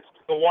did against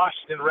the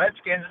Washington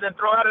Redskins, and then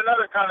throw out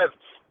another kind of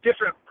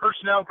different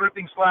personnel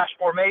grouping /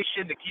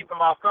 formation to keep them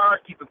off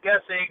guard, keep them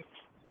guessing,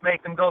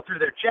 make them go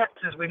through their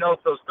checks. As we know,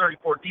 those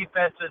 34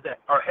 defenses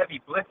that are heavy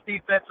blitz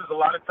defenses a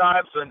lot of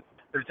times when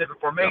there's different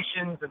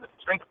formations and the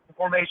strength of the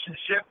formation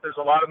shift, there's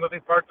a lot of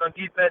moving parts on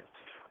defense.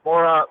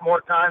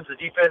 More times the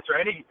defense or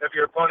any of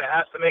your opponent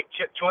has to make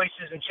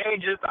choices and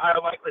changes, the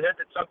higher likelihood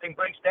that something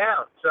breaks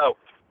down. So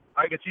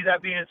I could see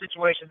that being a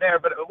situation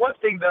there. But one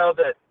thing, though,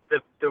 that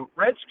the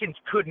Redskins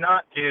could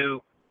not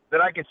do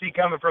that I could see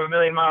coming from a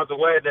million miles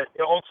away that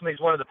ultimately is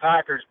one of the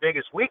Packers'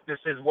 biggest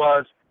weaknesses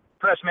was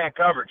press man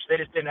coverage. They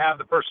just didn't have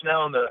the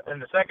personnel in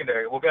the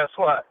secondary. Well, guess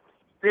what?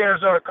 The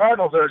Arizona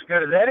Cardinals are as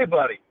good as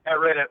anybody at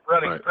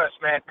running press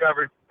man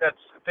coverage. That's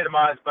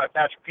epitomized by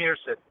Patrick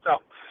Peterson.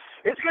 So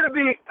it's going to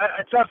be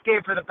a tough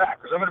game for the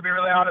Packers. I'm going to be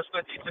really honest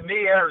with you. To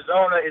me,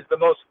 Arizona is the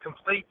most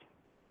complete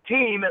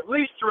team, at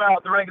least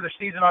throughout the regular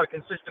season on a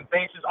consistent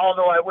basis,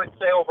 although I would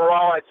say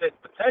overall I'd say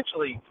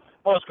potentially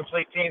most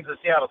complete teams, the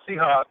Seattle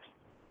Seahawks.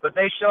 But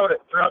they showed it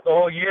throughout the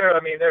whole year. I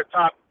mean, they're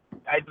top,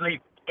 I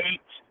believe, 8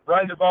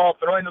 running the ball,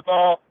 throwing the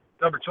ball,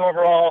 number 2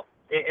 overall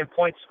in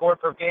points scored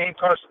per game.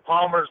 Carson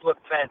Palmer's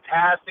looked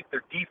fantastic.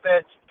 Their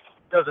defense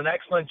does an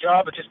excellent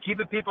job of just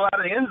keeping people out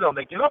of the end zone.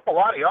 They give up a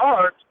lot of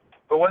yards,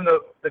 but when the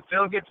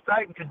field gets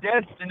tight and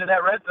condensed into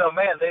that red zone,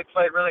 man, they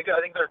played really good.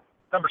 I think they're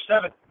number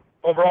 7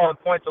 overall in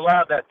points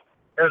allowed, that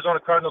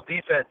Arizona Cardinal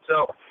defense.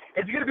 So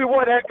it's going to be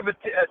one heck of a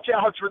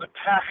challenge for the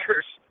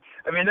Packers.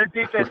 I mean, their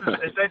defense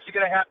is essentially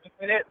going to have to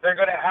win it. They're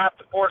going to have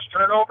to force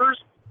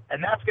turnovers.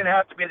 And that's going to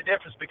have to be the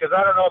difference, because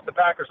I don't know if the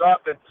Packers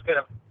offense is going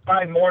to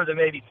find more than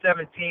maybe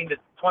 17 to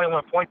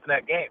 21 points in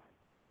that game.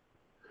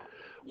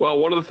 Well,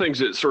 one of the things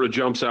that sort of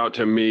jumps out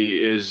to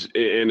me is,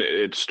 and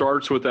it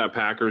starts with that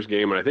Packers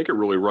game, and I think it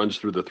really runs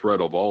through the thread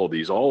of all of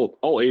these.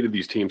 All 8 of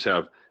these teams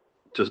have,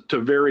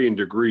 to varying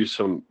degrees,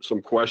 some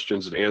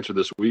questions to answer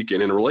this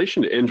weekend in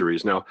relation to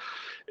injuries. Now,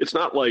 it's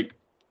not like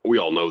we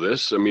all know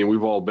this. I mean,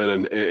 we've all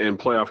been in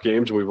playoff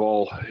games, and we've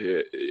all,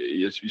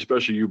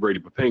 especially you, Brady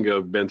Poppinga,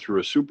 have been through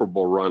a Super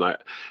Bowl run.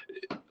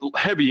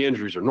 Heavy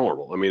injuries are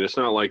normal. I mean, it's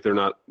not like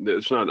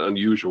it's not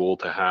unusual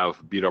to have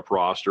beat up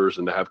rosters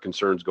and to have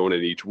concerns going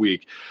in each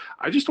week.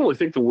 I just only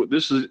think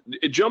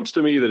it jumps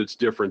to me that it's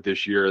different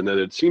this year, and that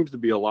it seems to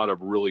be a lot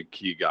of really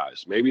key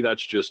guys. Maybe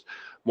that's just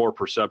more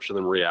perception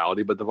than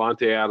reality, but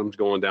Devontae Adams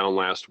going down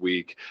last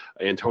week,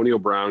 Antonio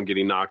Brown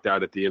getting knocked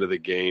out at the end of the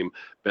game,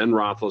 Ben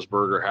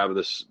Roethlisberger having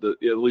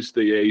at least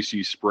the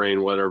AC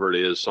sprain, whatever it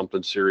is,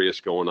 something serious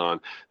going on.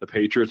 The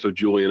Patriots with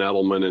Julian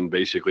Edelman and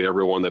basically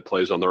everyone that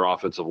plays on their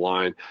offensive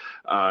line.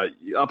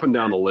 Up and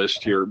down the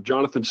list here.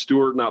 Jonathan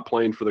Stewart not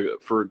playing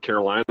for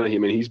Carolina. I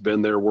mean, he's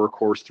been their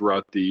workhorse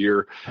throughout the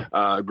year.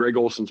 Greg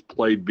Olson's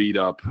played beat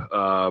up.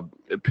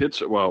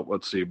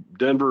 Let's see.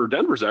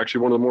 Denver's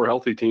actually one of the more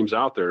healthy teams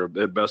out there,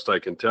 at best I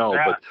can tell.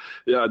 Yeah.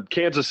 But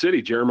Kansas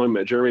City, Jeremy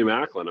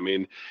Maclin. I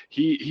mean,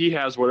 he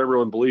has what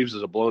everyone believes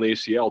is a blown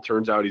ACL.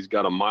 Turns out he's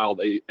got a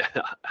mild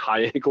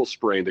high ankle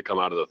sprain to come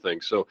out of the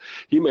thing, so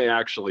he may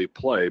actually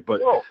play.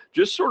 But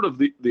just sort of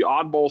the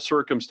oddball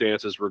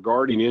circumstances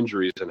regarding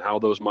injuries and how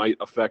those might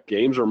affect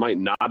games or might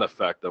not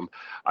affect them,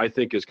 I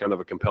think is kind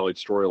of a compelling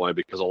storyline,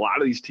 because a lot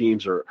of these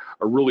teams are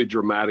really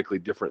dramatically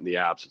different in the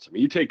absence. I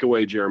mean, you take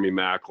away Jeremy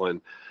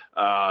Maclin,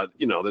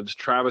 there's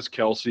Travis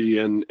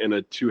Kelce and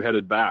a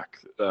 2-headed back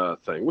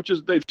thing, which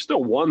is, they've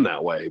still won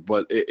that way,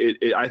 but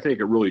I think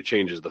it really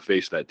changes the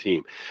face of that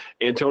team.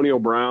 Antonio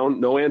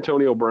Brown,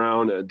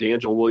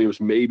 D'Angelo Williams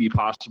maybe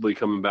possibly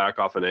coming back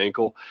off an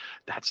ankle.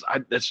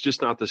 That's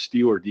just not the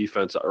Steeler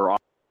defense or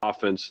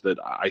offense that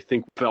I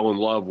think fell in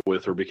love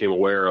with or became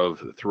aware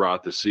of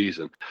throughout the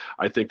season.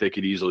 I think they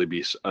could easily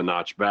be a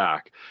notch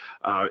back.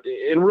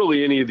 In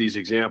really any of these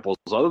examples,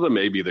 other than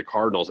maybe the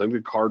Cardinals, I think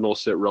the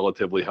Cardinals sit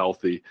relatively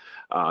healthy.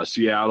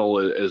 Seattle,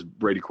 as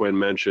Brady Quinn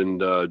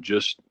mentioned,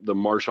 just the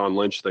Marshawn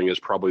Lynch thing is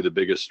probably the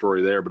biggest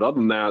story there. But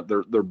other than that,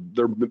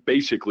 they're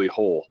basically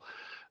whole,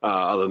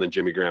 other than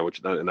Jimmy Graham,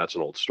 and that's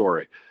an old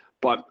story.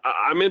 But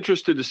I'm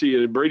interested to see,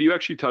 and Brady, you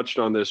actually touched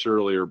on this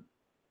earlier.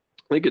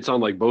 think it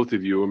sounded like both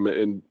of you,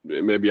 and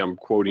maybe I'm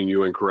quoting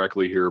you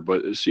incorrectly here,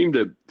 but it seemed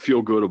to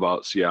feel good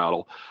about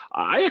Seattle.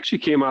 I actually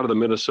came out of the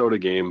Minnesota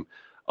game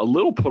a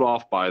little put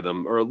off by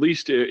them, or at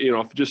least,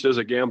 just as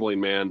a gambling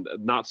man,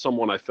 not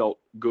someone I felt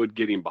good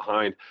getting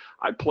behind.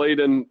 I played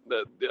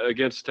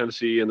against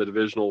Tennessee in the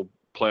divisional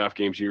playoff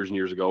games years and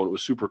years ago, and it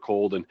was super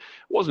cold, and it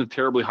wasn't a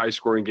terribly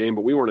high-scoring game,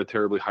 but we weren't a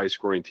terribly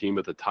high-scoring team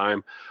at the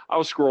time. I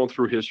was scrolling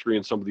through history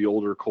in some of the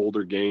older,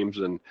 colder games,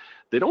 and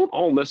they don't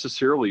all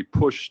necessarily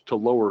push to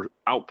lower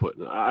output.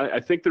 I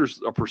think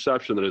there's a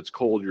perception that it's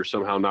cold, you're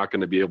somehow not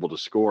going to be able to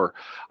score.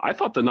 I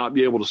thought the not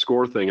be able to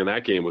score thing in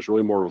that game was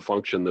really more of a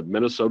function that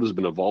Minnesota's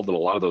been involved in a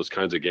lot of those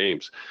kinds of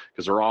games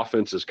because their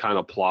offense is kind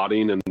of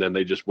plodding, and then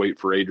they just wait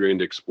for Adrian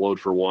to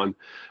explode for one,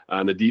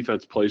 and the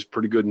defense plays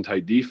pretty good and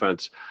tight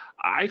defense.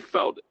 I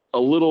felt a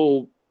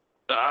little,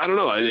 I don't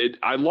know,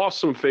 I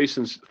lost some faith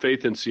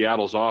in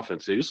Seattle's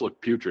offense. They just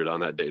looked putrid on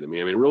that day to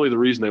me. I mean, really the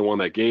reason they won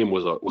that game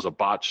was a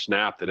botched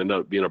snap that ended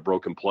up being a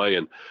broken play,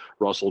 and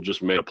Russell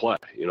just made a play,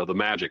 the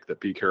magic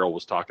that Pete Carroll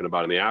was talking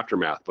about in the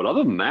aftermath. But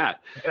other than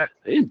that,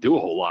 they didn't do a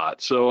whole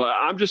lot. So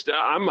I'm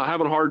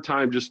having a hard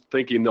time just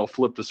thinking they'll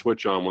flip the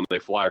switch on when they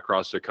fly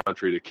across the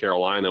country to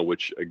Carolina,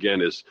 which,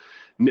 again, is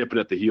nipping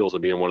at the heels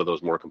of being one of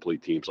those more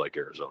complete teams like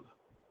Arizona.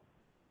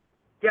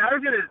 Yeah, I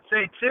was going to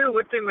say, too,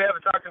 one thing we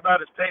haven't talked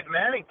about is Peyton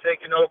Manning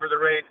taking over the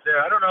reins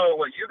there. I don't know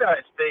what you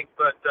guys think,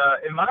 but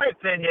in my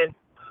opinion,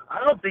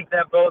 I don't think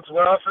that bodes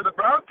well for the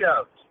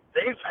Broncos.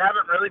 They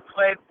haven't really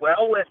played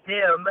well with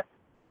him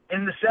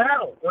in the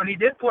saddle. When he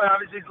did play,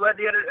 obviously, he's led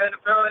the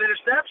NFL in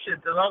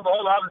interceptions. And lo and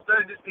behold, all of a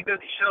sudden, just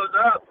because he shows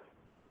up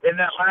in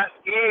that last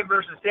game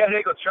versus San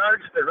Diego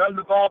Chargers, they run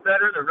the ball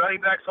better, their running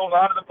backs hold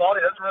on to the ball,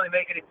 he doesn't really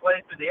make any plays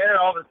through the air,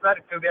 all of a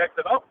sudden, Kubiak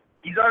said, oh,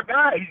 he's our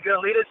guy. He's going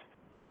to lead us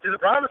to the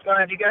promised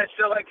land. You guys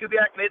feel like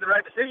Kubiak made the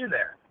right decision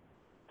there?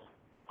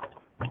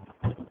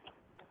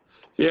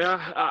 Yeah,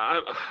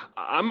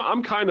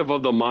 I'm kind of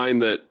the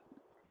mind that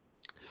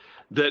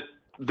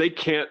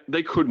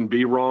they couldn't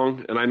be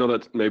wrong, and I know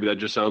that maybe that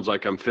just sounds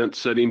like I'm fence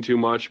setting too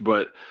much,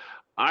 but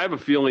I have a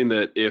feeling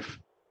that if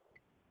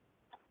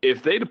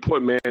they'd have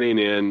put Manning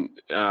in,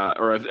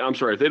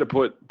 if they'd have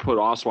put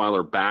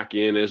Osweiler back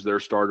in as their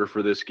starter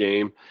for this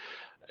game,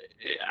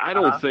 I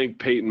don't think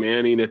Peyton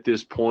Manning at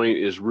this point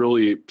is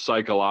really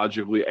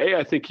psychologically.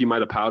 I think he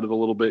might have pouted a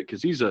little bit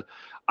because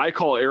I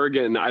call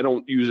arrogant, and I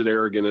don't use it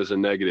arrogant as a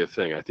negative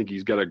thing. I think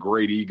he's got a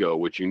great ego,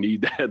 which you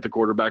need at the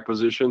quarterback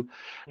position.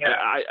 Yeah.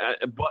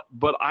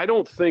 But I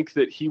don't think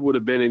that he would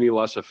have been any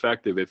less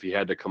effective if he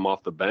had to come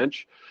off the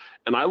bench.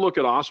 And I look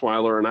at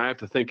Osweiler, and I have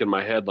to think in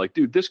my head, like,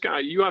 dude, this guy,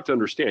 you have to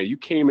understand, you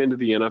came into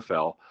the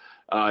NFL.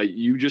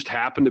 You just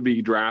happen to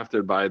be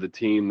drafted by the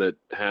team that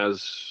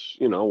has,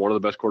 one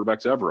of the best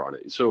quarterbacks ever on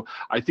it. So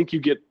I think you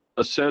get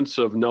a sense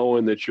of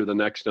knowing that you're the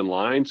next in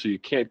line, so you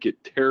can't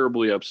get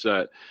terribly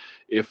upset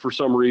if for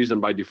some reason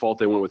by default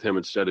they went with him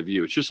instead of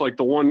you. It's just like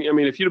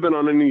if you'd have been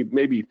on any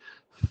maybe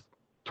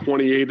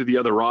 28 of the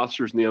other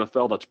rosters in the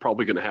NFL, that's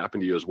probably going to happen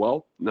to you as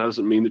well. And that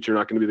doesn't mean that you're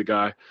not going to be the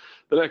guy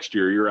the next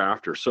year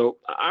after. So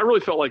I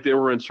really felt like they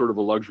were in sort of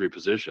a luxury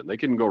position. They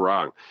couldn't go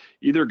wrong.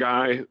 Either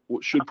guy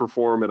should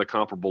perform at a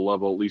comparable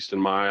level, at least in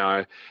my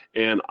eye.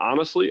 And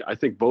honestly, I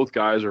think both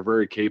guys are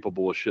very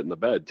capable of shitting the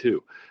bed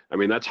too. I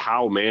mean, that's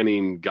how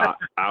Manning got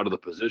out of the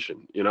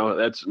position.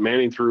 That's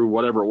Manning threw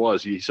whatever it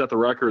was. He set the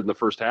record in the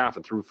first half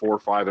and threw 4 or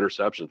 5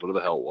 interceptions, whatever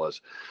the hell it was.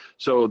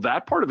 So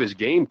that part of his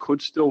game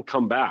could still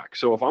come back.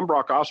 So if I'm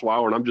Brock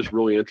Osweiler and I'm just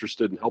really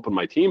interested in helping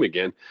my team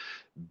again,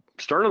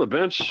 starting on the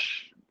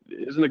bench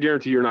isn't a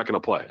guarantee you're not going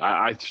to play.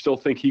 I still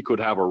think he could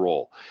have a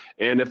role.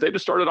 And if they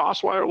just started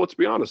Osweiler, let's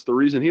be honest, the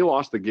reason he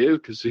lost the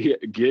gig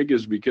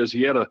is because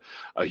he had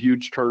a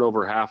huge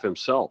turnover half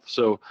himself.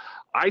 So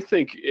I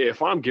think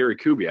if I'm Gary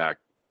Kubiak,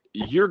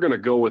 you're going to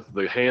go with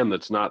the hand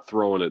that's not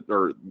throwing it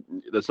or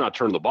that's not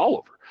turning the ball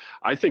over.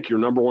 I think your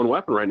number one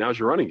weapon right now is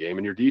your running game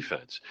and your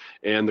defense.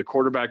 And the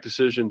quarterback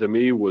decision to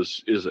me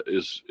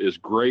is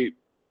great.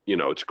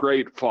 It's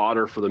great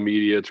fodder for the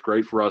media. It's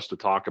great for us to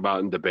talk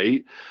about and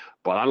debate,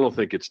 but I don't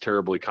think it's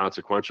terribly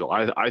consequential.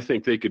 I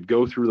think they could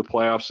go through the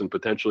playoffs and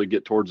potentially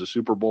get towards the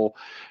Super Bowl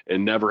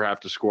and never have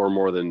to score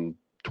more than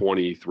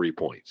 23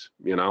 points,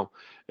 and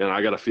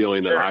I got a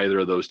feeling that either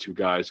of those two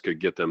guys could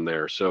get them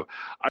there. So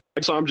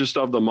I'm just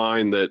of the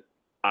mind that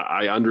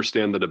I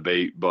understand the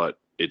debate, but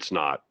it's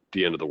not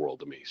the end of the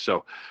world to me.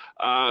 So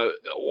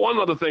one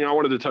other thing I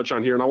wanted to touch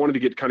on here, and I wanted to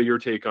get kind of your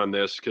take on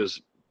this,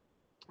 because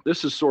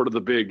this is sort of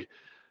the big,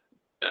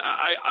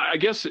 I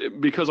guess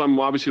because I'm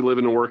obviously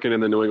living and working in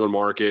the New England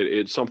market,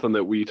 it's something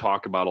that we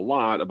talk about a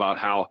lot, about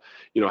how,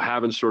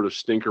 having sort of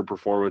stinker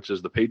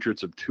performances. The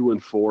Patriots have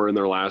 2-4 in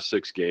their last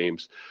 6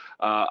 games.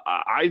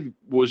 I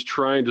was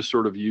trying to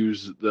sort of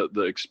use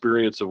the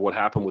experience of what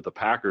happened with the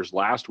Packers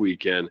last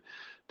weekend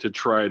to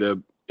try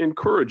to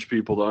encourage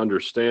people to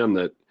understand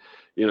that,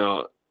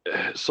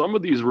 some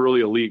of these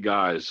really elite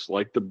guys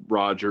like the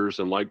Rodgers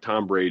and like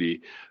Tom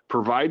Brady,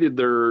 provided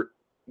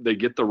they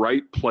get the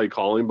right play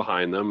calling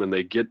behind them and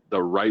they get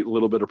the right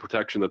little bit of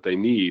protection that they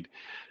need,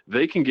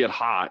 they can get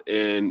hot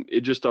and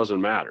it just doesn't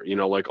matter.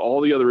 Like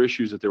all the other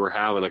issues that they were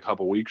having a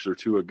couple weeks or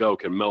two ago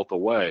can melt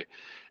away.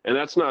 And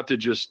that's not to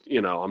just,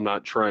 I'm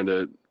not trying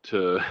to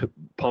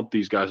pump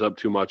these guys up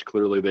too much.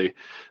 Clearly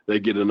they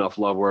get enough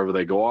love wherever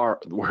they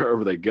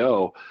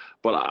go.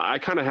 But I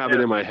kind of have it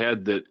in my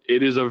head that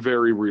it is a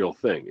very real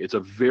thing. It's a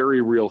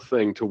very real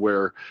thing to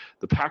where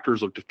the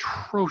Packers looked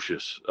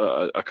atrocious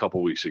a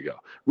couple weeks ago,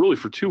 really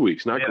for 2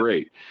 weeks, not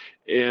great.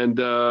 And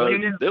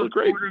they look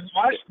great.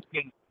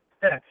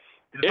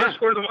 The first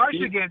quarter of the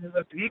Washington game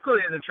looked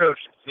equally as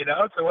atrocious, so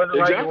it wasn't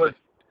like it was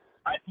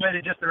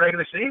isolated just the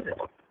regular season.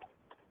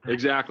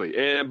 Exactly.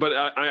 But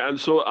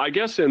I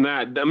guess in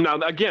that,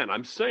 now again,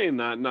 I'm saying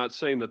that, not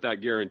saying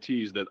that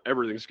guarantees that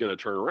everything's going to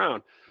turn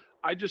around.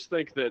 I just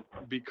think that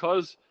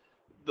because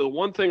the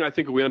one thing I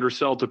think we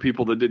undersell to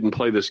people that didn't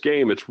play this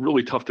game, it's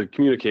really tough to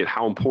communicate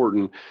how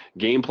important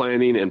game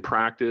planning and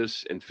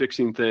practice and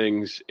fixing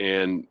things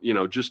and,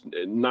 just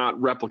not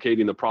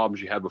replicating the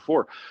problems you had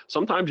before.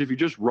 Sometimes if you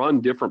just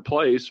run different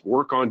plays,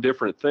 work on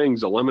different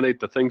things, eliminate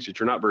the things that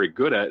you're not very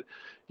good at,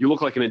 you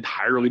look like an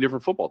entirely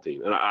different football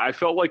team. And I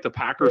felt like the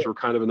Packers were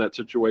kind of in that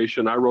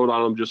situation. I wrote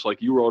on them just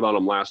like you wrote on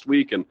them last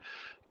week and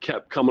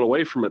kept coming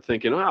away from it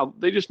thinking,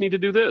 they just need to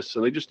do this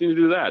and they just need to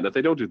do that. And if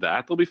they don't do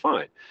that, they'll be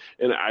fine.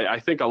 And I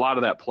think a lot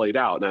of that played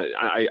out. And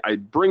I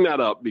bring that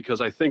up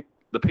because I think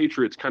the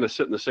Patriots kind of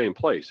sit in the same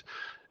place.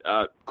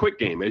 Quick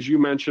game, as you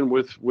mentioned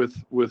with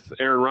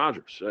Aaron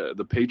Rodgers,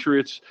 the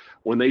Patriots,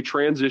 when they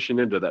transition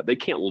into that, they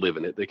can't live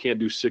in it. They can't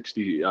do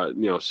 60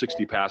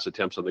 pass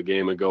attempts on the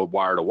game and go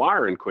wire to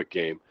wire in quick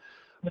game.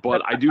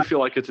 But I do feel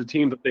like it's a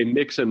team that they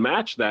mix and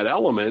match that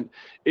element.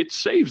 It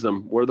saves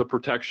them where the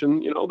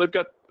protection, they've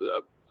got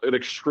an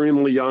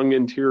extremely young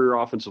interior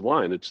offensive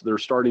line. They're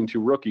starting 2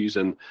 rookies,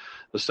 and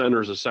the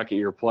center is a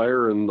second-year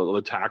player, and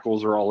the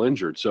tackles are all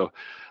injured. So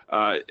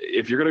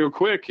if you're going to go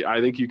quick,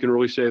 I think you can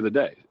really save the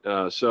day.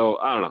 So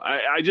I don't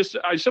know.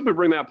 I simply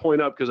bring that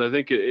point up because I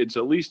think it's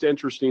at least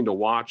interesting to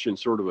watch in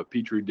sort of a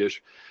petri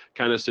dish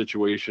kind of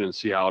situation and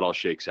see how it all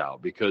shakes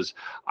out. Because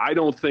I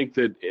don't think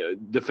that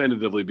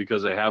definitively,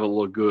 because they haven't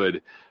looked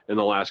good in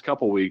the last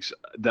couple of weeks,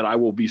 that I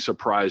will be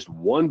surprised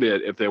one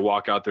bit if they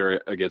walk out there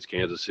against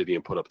Kansas City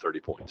and put up 30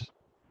 points.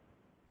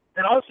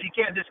 And also, you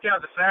can't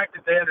discount the fact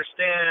that they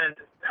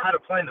understand how to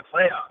play in the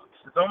playoffs.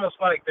 It's almost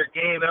like their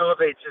game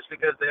elevates just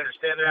because they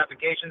understand their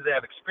applications, they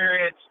have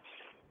experience.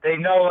 They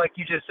know, like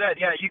you just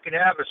said, you can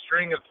have a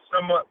string of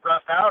somewhat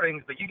rough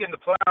outings, but you get in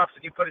the playoffs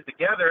and you put it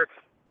together,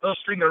 those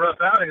string of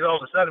rough outings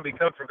all of a sudden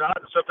become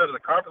forgotten, swept under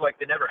the carpet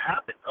like they never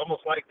happened,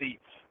 almost like the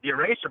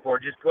eraser board,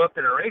 just go up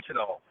and erase it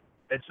all.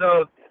 And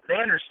so they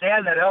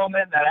understand that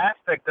element, that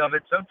aspect of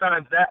it.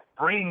 Sometimes that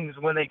brings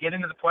when they get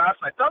into the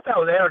playoffs. And I thought that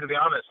was Aaron, to be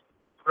honest.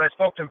 When I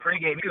spoke to him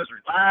pregame, he was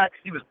relaxed,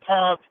 he was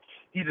pumped,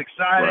 he's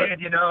excited,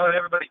 and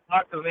everybody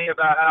talked to me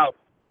about how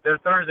their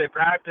Thursday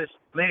practice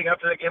leading up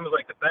to the game was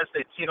like the best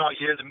they'd seen all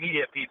year, the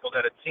media people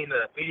that had seen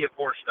the media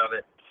portion of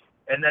it.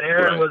 And that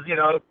Aaron was,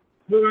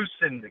 loose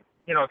and,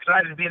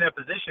 excited to be in that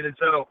position. And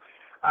so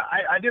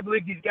I do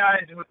believe these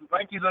guys,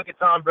 like you look at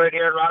Tom Brady,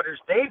 Aaron Rodgers,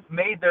 they've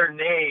made their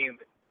name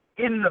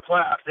in the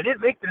playoffs. They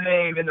didn't make their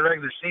name in the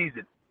regular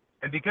season.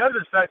 And because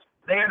of such,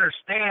 they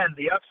understand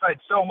the upside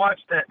so much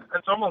that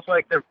it's almost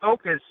like their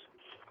focus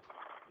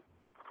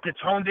gets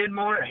honed in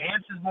more,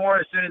 enhances more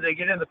as soon as they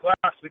get in the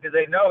playoffs because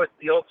they know it's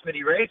the ultimate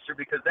eraser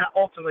because that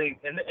ultimately,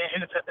 and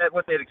it's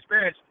what they've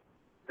experienced,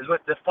 is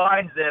what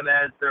defines them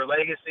as their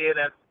legacy and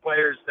as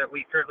players that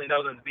we currently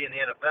know them to be in the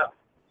NFL.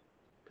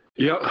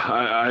 Yeah,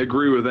 I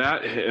agree with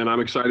that, and I'm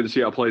excited to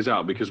see how it plays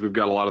out because we've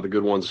got a lot of the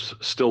good ones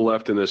still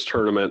left in this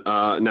tournament.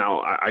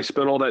 Now, I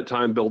spent all that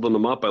time building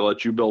them up. I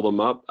let you build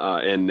them up,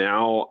 and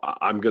now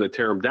I'm going to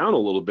tear them down a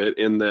little bit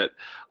in that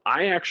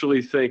I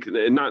actually think,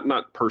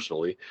 not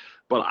personally,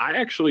 but I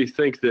actually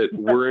think that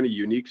we're in a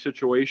unique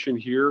situation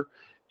here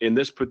in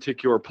this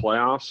particular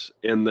playoffs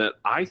in that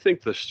I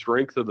think the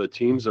strength of the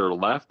teams that are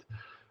left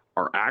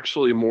are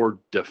actually more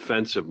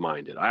defensive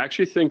minded. I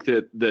actually think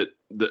that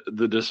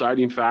the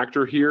deciding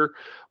factor here,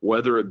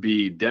 whether it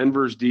be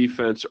Denver's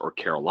defense or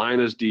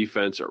Carolina's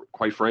defense, or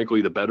quite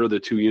frankly, the better of the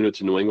two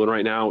units in New England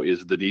right now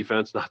is the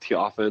defense, not the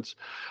offense.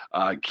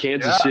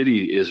 Kansas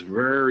City is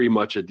very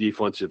much a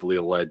defensively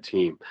led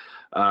team.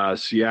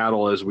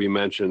 Seattle, as we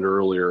mentioned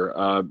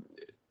earlier,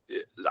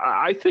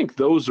 I think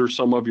those are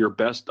some of your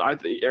best. I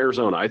think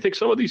Arizona. I think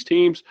some of these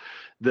teams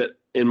that,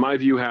 in my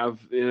view, have,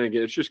 and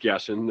again, it's just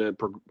guessing and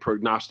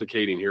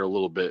prognosticating here a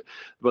little bit,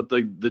 but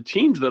the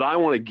teams that I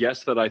want to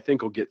guess that I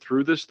think will get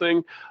through this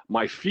thing,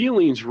 my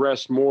feelings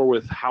rest more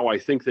with how I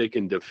think they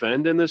can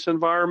defend in this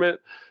environment.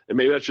 And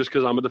maybe that's just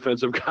because I'm a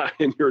defensive guy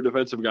and you're a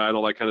defensive guy and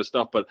all that kind of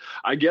stuff. But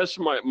I guess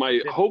my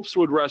hopes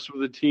would rest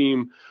with the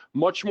team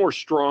much more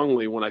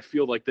strongly when I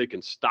feel like they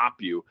can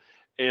stop you.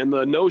 And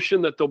the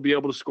notion that they'll be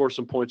able to score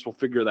some points, we'll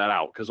figure that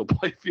out because they'll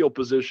play field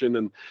position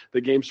and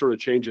the game sort of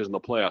changes in the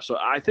playoffs. So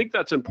I think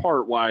that's in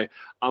part why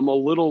I'm a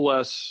little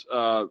less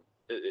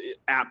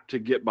apt to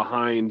get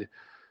behind.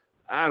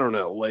 I don't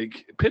know,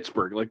 like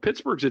Pittsburgh. Like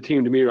Pittsburgh's a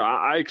team to me.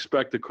 I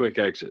expect a quick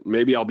exit.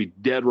 Maybe I'll be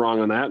dead wrong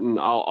on that, and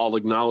I'll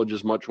acknowledge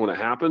as much when it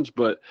happens.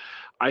 But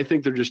I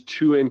think they're just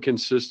too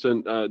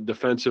inconsistent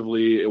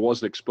defensively. It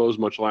wasn't exposed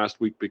much last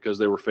week because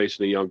they were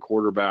facing a young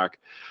quarterback.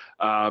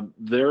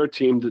 They're a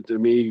team that, to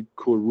me,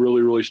 could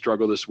really, really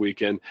struggle this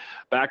weekend.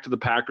 Back to the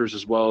Packers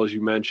as well, as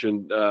you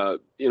mentioned. I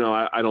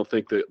don't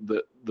think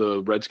that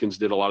the Redskins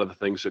did a lot of the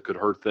things that could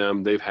hurt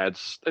them. They've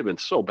been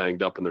so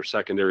banged up in their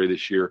secondary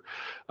this year,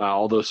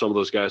 although some of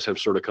those guys have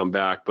sort of come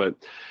back. But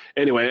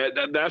anyway,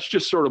 that's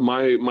just sort of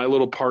my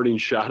little parting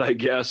shot, I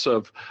guess,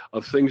 of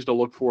things to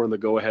look for in the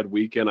go-ahead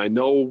weekend. I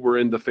know we're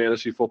in the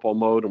fantasy football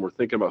mode, and we're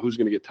thinking about who's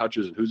going to get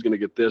touches and who's going to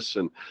get this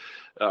and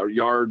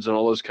yards and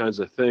all those kinds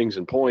of things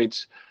and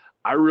points.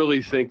 I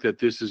really think that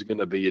this is going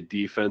to be a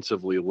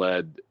defensively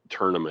led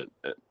tournament.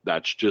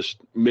 That's just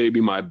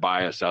maybe my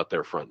bias out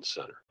there front and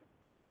center.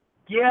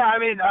 Yeah, I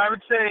mean, I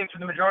would say for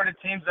the majority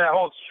of teams that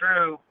holds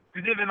true,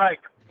 because even like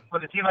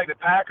with a team like the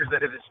Packers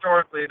that have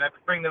historically, and I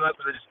bring them up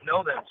because I just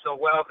know them so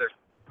well, their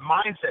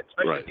mindset,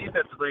 especially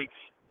defensively,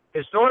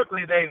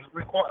 historically they've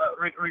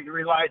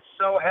relied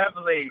so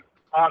heavily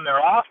on their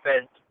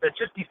offense that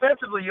just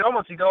defensively you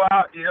go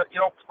out, you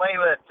don't play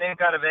with that same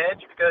kind of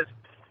edge because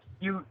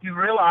you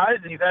realize,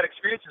 and you've had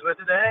experiences with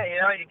it, that, hey,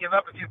 you give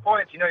up a few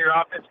points, your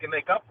offense can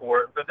make up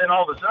for it. But then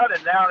all of a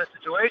sudden, now in a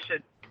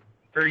situation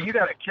where you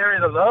got to carry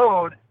the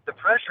load, the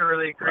pressure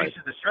really increases,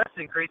 the stress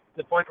increases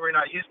to the point where you're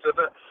not used to it.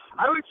 But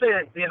I would say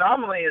that the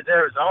anomaly is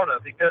Arizona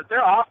because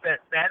their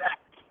offense, man,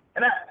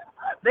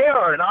 they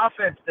are an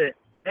offense that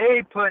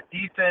they put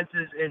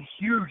defenses in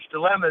huge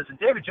dilemmas. And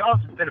David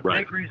Johnson's been a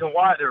big reason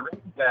why they're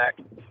running back.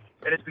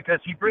 And it's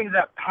because he brings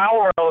that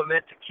power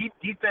element to keep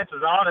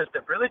defenses honest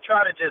that really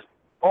try to just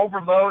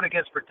overload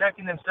against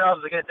protecting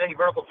themselves against any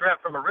vertical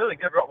threat from a really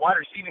good wide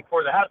receiving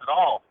core that has it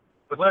all,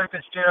 with Larry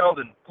Fitzgerald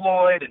and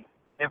Floyd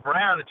and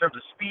Brown in terms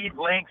of speed,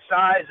 length,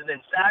 size, and then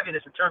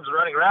savviness in terms of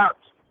running routes.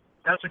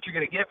 That's what you're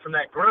going to get from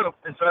that group.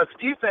 And so as a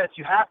defense,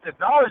 you have to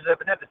acknowledge that,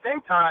 but at the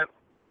same time,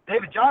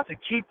 David Johnson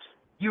keeps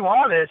you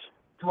honest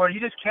to where you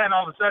just can't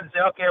all of a sudden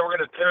say, okay,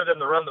 we're going to tear them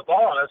to run the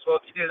ball on us. Well,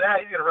 if you do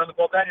that, you're going to run the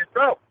ball down your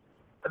throat.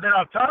 And then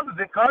on top of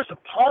it, Carson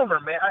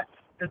Palmer, man,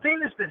 the thing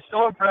that's been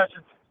so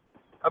impressive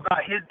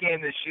about his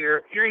game this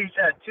year, here he's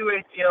had 2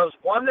 ACLs,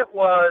 one that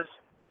was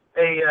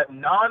a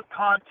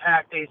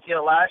non-contact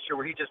ACL last year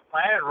where he just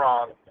planted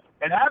wrong.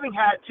 And having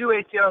had 2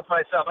 ACLs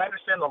myself, I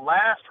understand the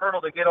last hurdle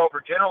to get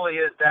over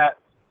generally is that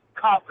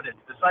confidence,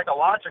 the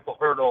psychological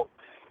hurdle.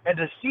 And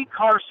to see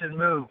Carson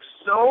move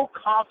so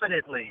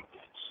confidently,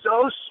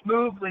 so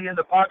smoothly in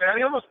the pocket, I mean,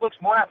 he almost looks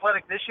more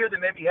athletic this year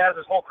than maybe he has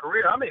his whole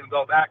career. I'm even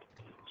going back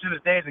to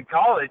his days in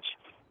college.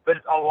 But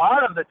a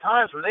lot of the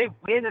times where they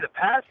win in a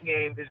passing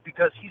game is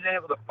because he's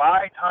able to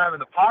buy time in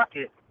the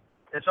pocket.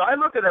 And so I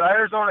look at that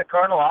Arizona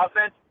Cardinal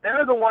offense.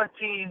 They're the one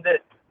team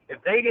that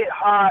if they get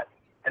hot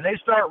and they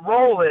start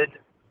rolling,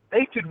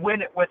 they could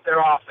win it with their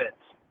offense.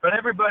 But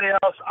everybody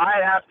else, I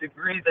have to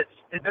agree that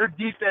they're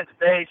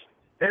defense-based.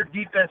 Their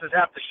defenses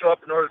have to show up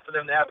in order for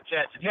them to have a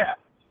chance. And yeah,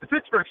 the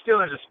Pittsburgh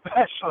Steelers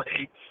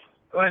especially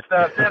with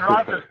Ben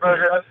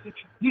Roethlisberger,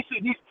 he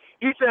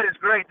said it's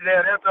great today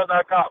on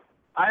NFL.com.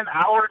 I'm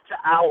hour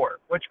to hour,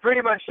 which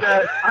pretty much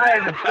says I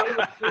am in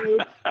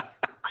food. I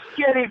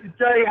can't even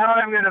tell you how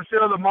I'm going to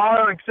feel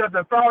tomorrow, except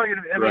I'm probably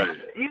going to. I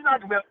mean, he's not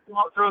going to be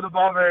able to throw the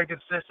ball very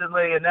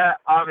consistently, and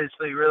that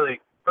obviously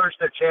really hurts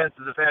their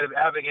chances of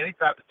having any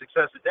type of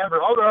success at Denver.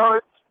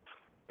 Although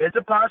it's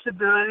a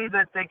possibility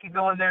that they can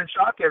go in there and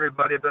shock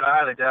everybody, but I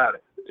highly doubt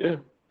it. Yeah.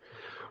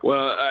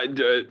 Well,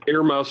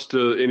 earmuffs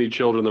to any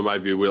children that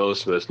might be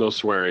listening to this. No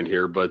swearing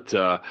here, but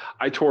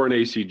I tore an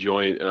AC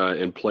joint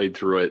and played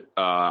through it.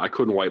 I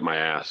couldn't wipe my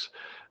ass,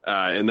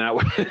 and that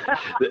was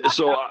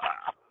so.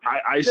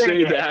 I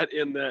say that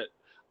in that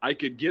I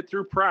could get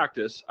through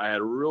practice. I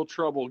had real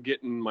trouble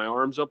getting my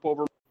arms up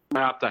over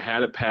my lap. I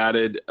had it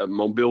padded.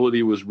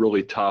 Mobility was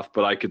really tough,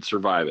 but I could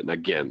survive it. And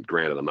again,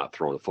 granted, I'm not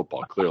throwing a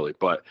football clearly,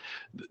 but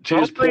to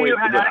his point, you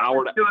had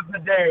access to it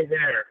today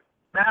there.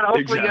 Matt,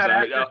 hopefully you had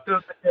access to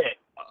it today.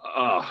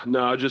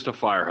 No, just a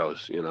fire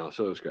hose,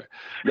 so it was great.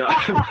 No.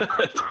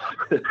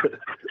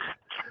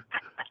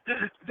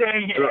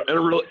 Dang it.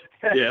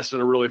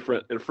 And a really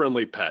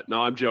friendly pet.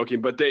 No, I'm joking,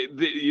 but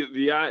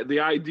the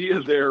idea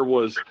there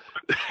was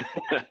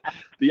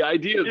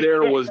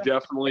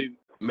definitely,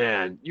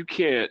 man, you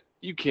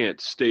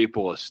can't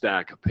staple a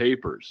stack of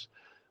papers,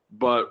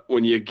 but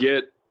when you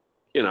get,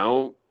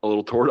 a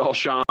little Toradol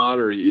shot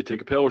or you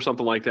take a pill or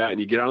something like that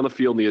and you get out on the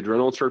field and the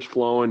adrenaline starts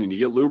flowing and you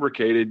get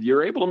lubricated,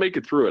 you're able to make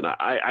it through it.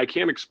 I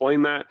can't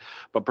explain that,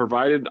 but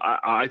provided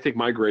I think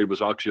my grade was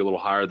actually a little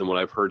higher than what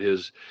I've heard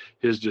his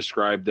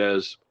described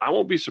as. I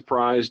won't be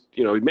surprised,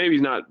 maybe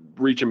he's not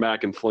reaching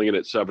back and flinging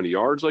it 70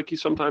 yards like he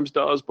sometimes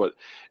does, but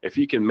if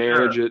he can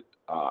manage it,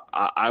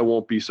 I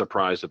won't be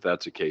surprised if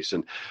that's the case.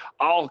 And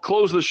I'll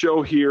close the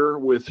show here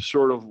with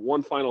sort of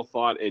one final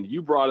thought, and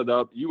you brought it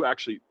up.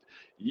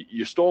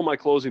 You stole my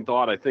closing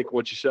thought. I think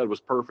what you said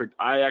was perfect.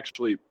 I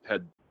actually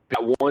had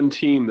one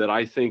team that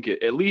I think,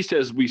 at least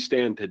as we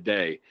stand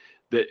today,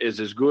 that is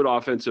as good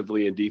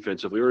offensively and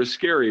defensively, or as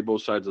scary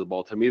both sides of the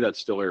ball, to me, that's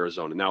still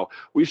Arizona. Now,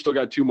 we've still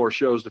got 2 more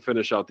shows to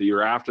finish out the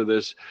year after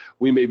this.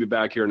 We may be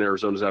back here in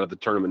Arizona's out of the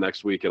tournament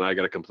next week, and I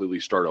got to completely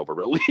start over.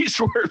 But at least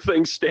where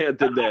things stand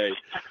today,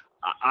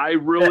 I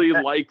really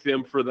like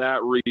them for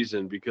that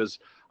reason, because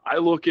I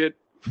look at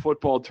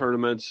football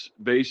tournaments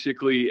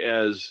basically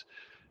as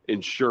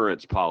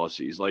insurance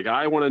policies. Like,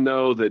 I want to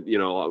know that,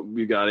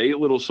 we got 8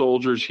 little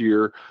soldiers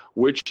here,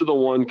 which of the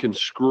one can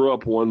screw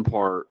up one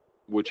part,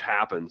 which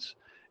happens,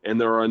 and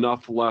there are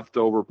enough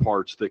leftover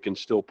parts that can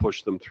still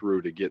push them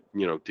through to get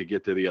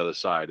to the other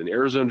side. And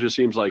Arizona just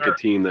seems like a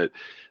team that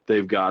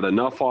they've got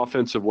enough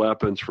offensive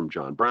weapons, from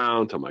John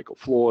Brown to Michael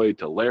Floyd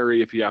to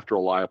Larry, if you have to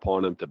rely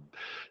upon him,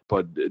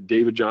 but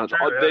David Johnson.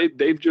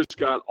 They've just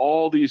got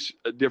all these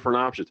different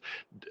options.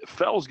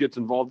 Fells gets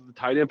involved in the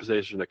tight end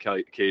position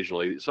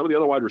occasionally. Some of the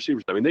other wide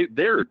receivers,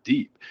 they're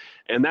deep.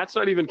 And that's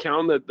not even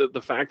counting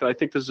the fact that I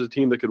think this is a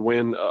team that could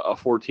win a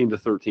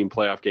 14-13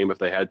 playoff game if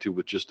they had to,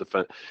 with just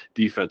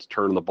defense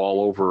turning the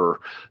ball over or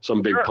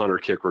some big punter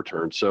kick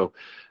return. So,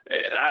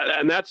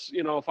 and that's,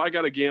 if I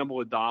got to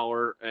gamble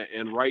 $1,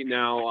 and right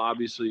now,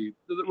 obviously,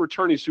 the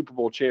returning Super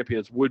Bowl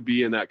champions would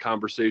be in that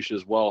conversation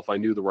as well if I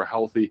knew they were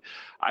healthy.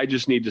 I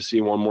just need to see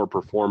one more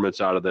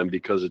performance out of them,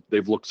 because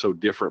they've looked so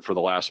different for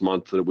the last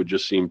month that it would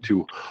just seem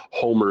too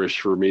homerish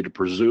for me to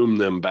presume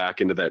them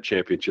back into that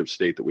championship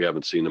state that we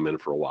haven't seen them in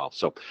for a while.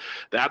 So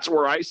that's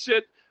where I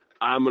sit.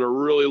 I'm going to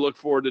really look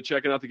forward to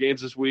checking out the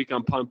games this week.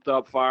 I'm pumped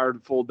up,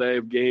 fired, full day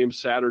of games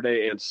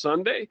Saturday and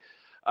Sunday.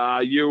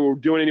 You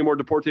doing any more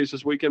Deportes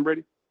this weekend,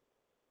 Brady?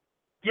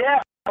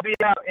 Yeah, I'll be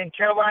out in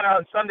Carolina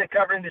on Sunday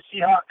covering the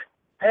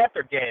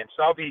Seahawks-Panther game.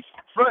 So I'll be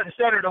front and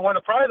center to one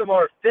of probably the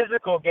more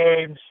physical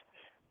games,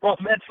 both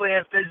mentally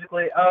and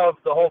physically, of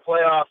the whole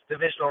playoff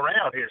divisional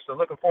round here. So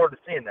looking forward to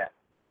seeing that.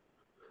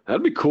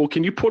 That'd be cool.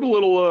 Can you put a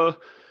little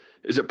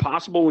is it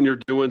possible when you're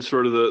doing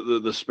sort of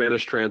the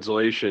Spanish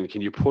translation,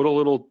 can you put a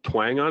little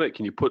twang on it?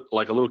 Can you put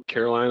like a little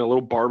Carolina, a little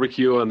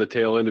barbecue on the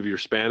tail end of your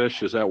Spanish?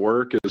 Does that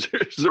work? Is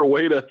there a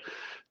way to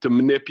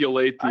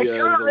manipulate the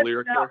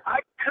lyric there?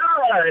 I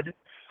could,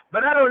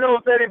 but I don't know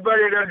if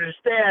anybody would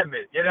understand me.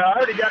 I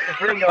already got the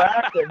Gringo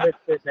accent mixed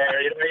in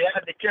there. You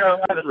had the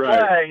Carolina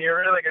slang. You're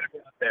really going to be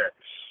out there.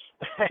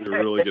 You're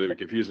really going to be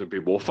confusing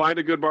people. We'll find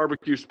a good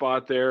barbecue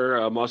spot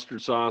there,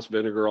 mustard sauce,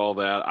 vinegar, all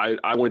that.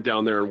 I went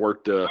down there and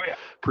worked a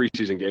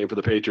preseason game for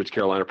the Patriots,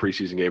 Carolina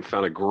preseason game,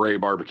 found a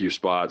great barbecue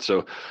spot.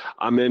 So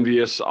I'm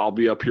envious. I'll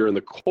be up here in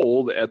the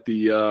cold at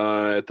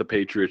the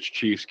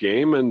Patriots-Chiefs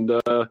game and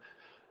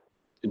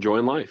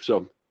enjoying life.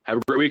 So have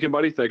a great weekend,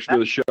 buddy. Thanks for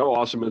the show.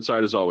 Awesome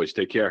insight as always.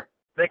 Take care.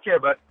 Take care,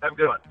 bud. Have a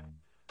good one.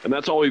 And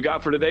that's all we've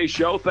got for today's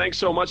show. Thanks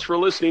so much for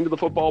listening to the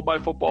Football by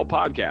Football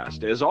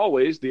podcast. As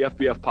always, the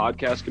FBF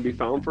podcast can be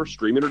found for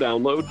streaming or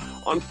download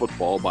on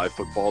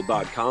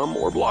footballbyfootball.com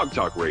or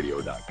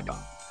blogtalkradio.com.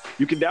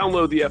 You can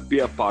download the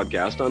FBF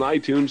podcast on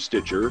iTunes,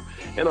 Stitcher,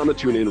 and on the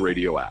TuneIn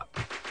Radio app.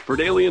 For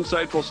daily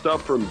insightful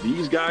stuff from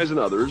these guys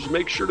and others,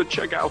 make sure to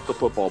check out the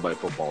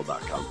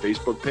footballbyfootball.com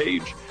Facebook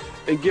page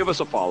and give us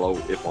a follow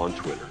if on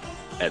Twitter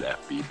at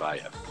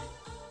FBbyFB.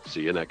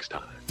 See you next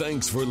time.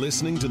 Thanks for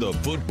listening to the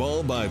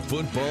Football by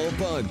Football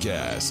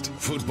podcast.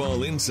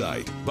 Football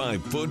insight by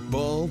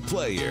football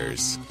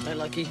players. Night,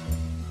 Lucky.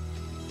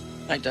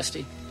 Night,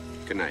 Dusty.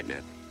 Good night,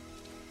 Ned.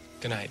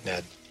 Good night,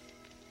 Ned.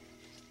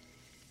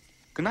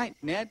 Good night,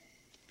 Ned.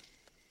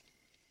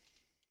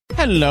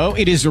 Hello,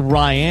 it is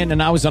Ryan,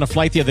 and I was on a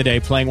flight the other day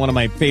playing one of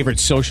my favorite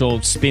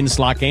social spin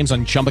slot games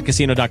on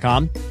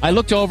ChumbaCasino.com. I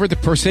looked over at the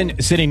person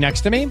sitting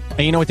next to me, and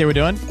you know what they were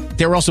doing?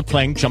 They were also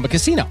playing Chumba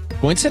Casino.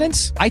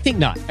 Coincidence? I think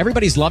not.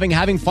 Everybody's loving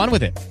having fun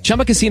with it.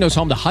 Chumba Casino is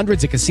home to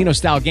hundreds of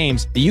casino-style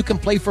games that you can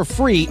play for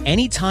free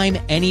anytime,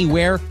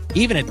 anywhere,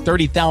 even at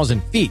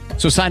 30,000 feet.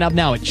 So sign up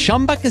now at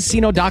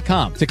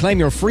ChumbaCasino.com to claim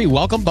your free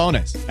welcome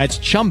bonus. That's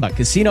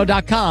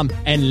ChumbaCasino.com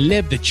and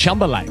live the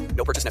Chumba life.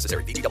 No purchase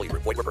necessary. VGW.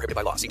 Void where prohibited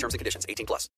by law. See terms and conditions. 18+.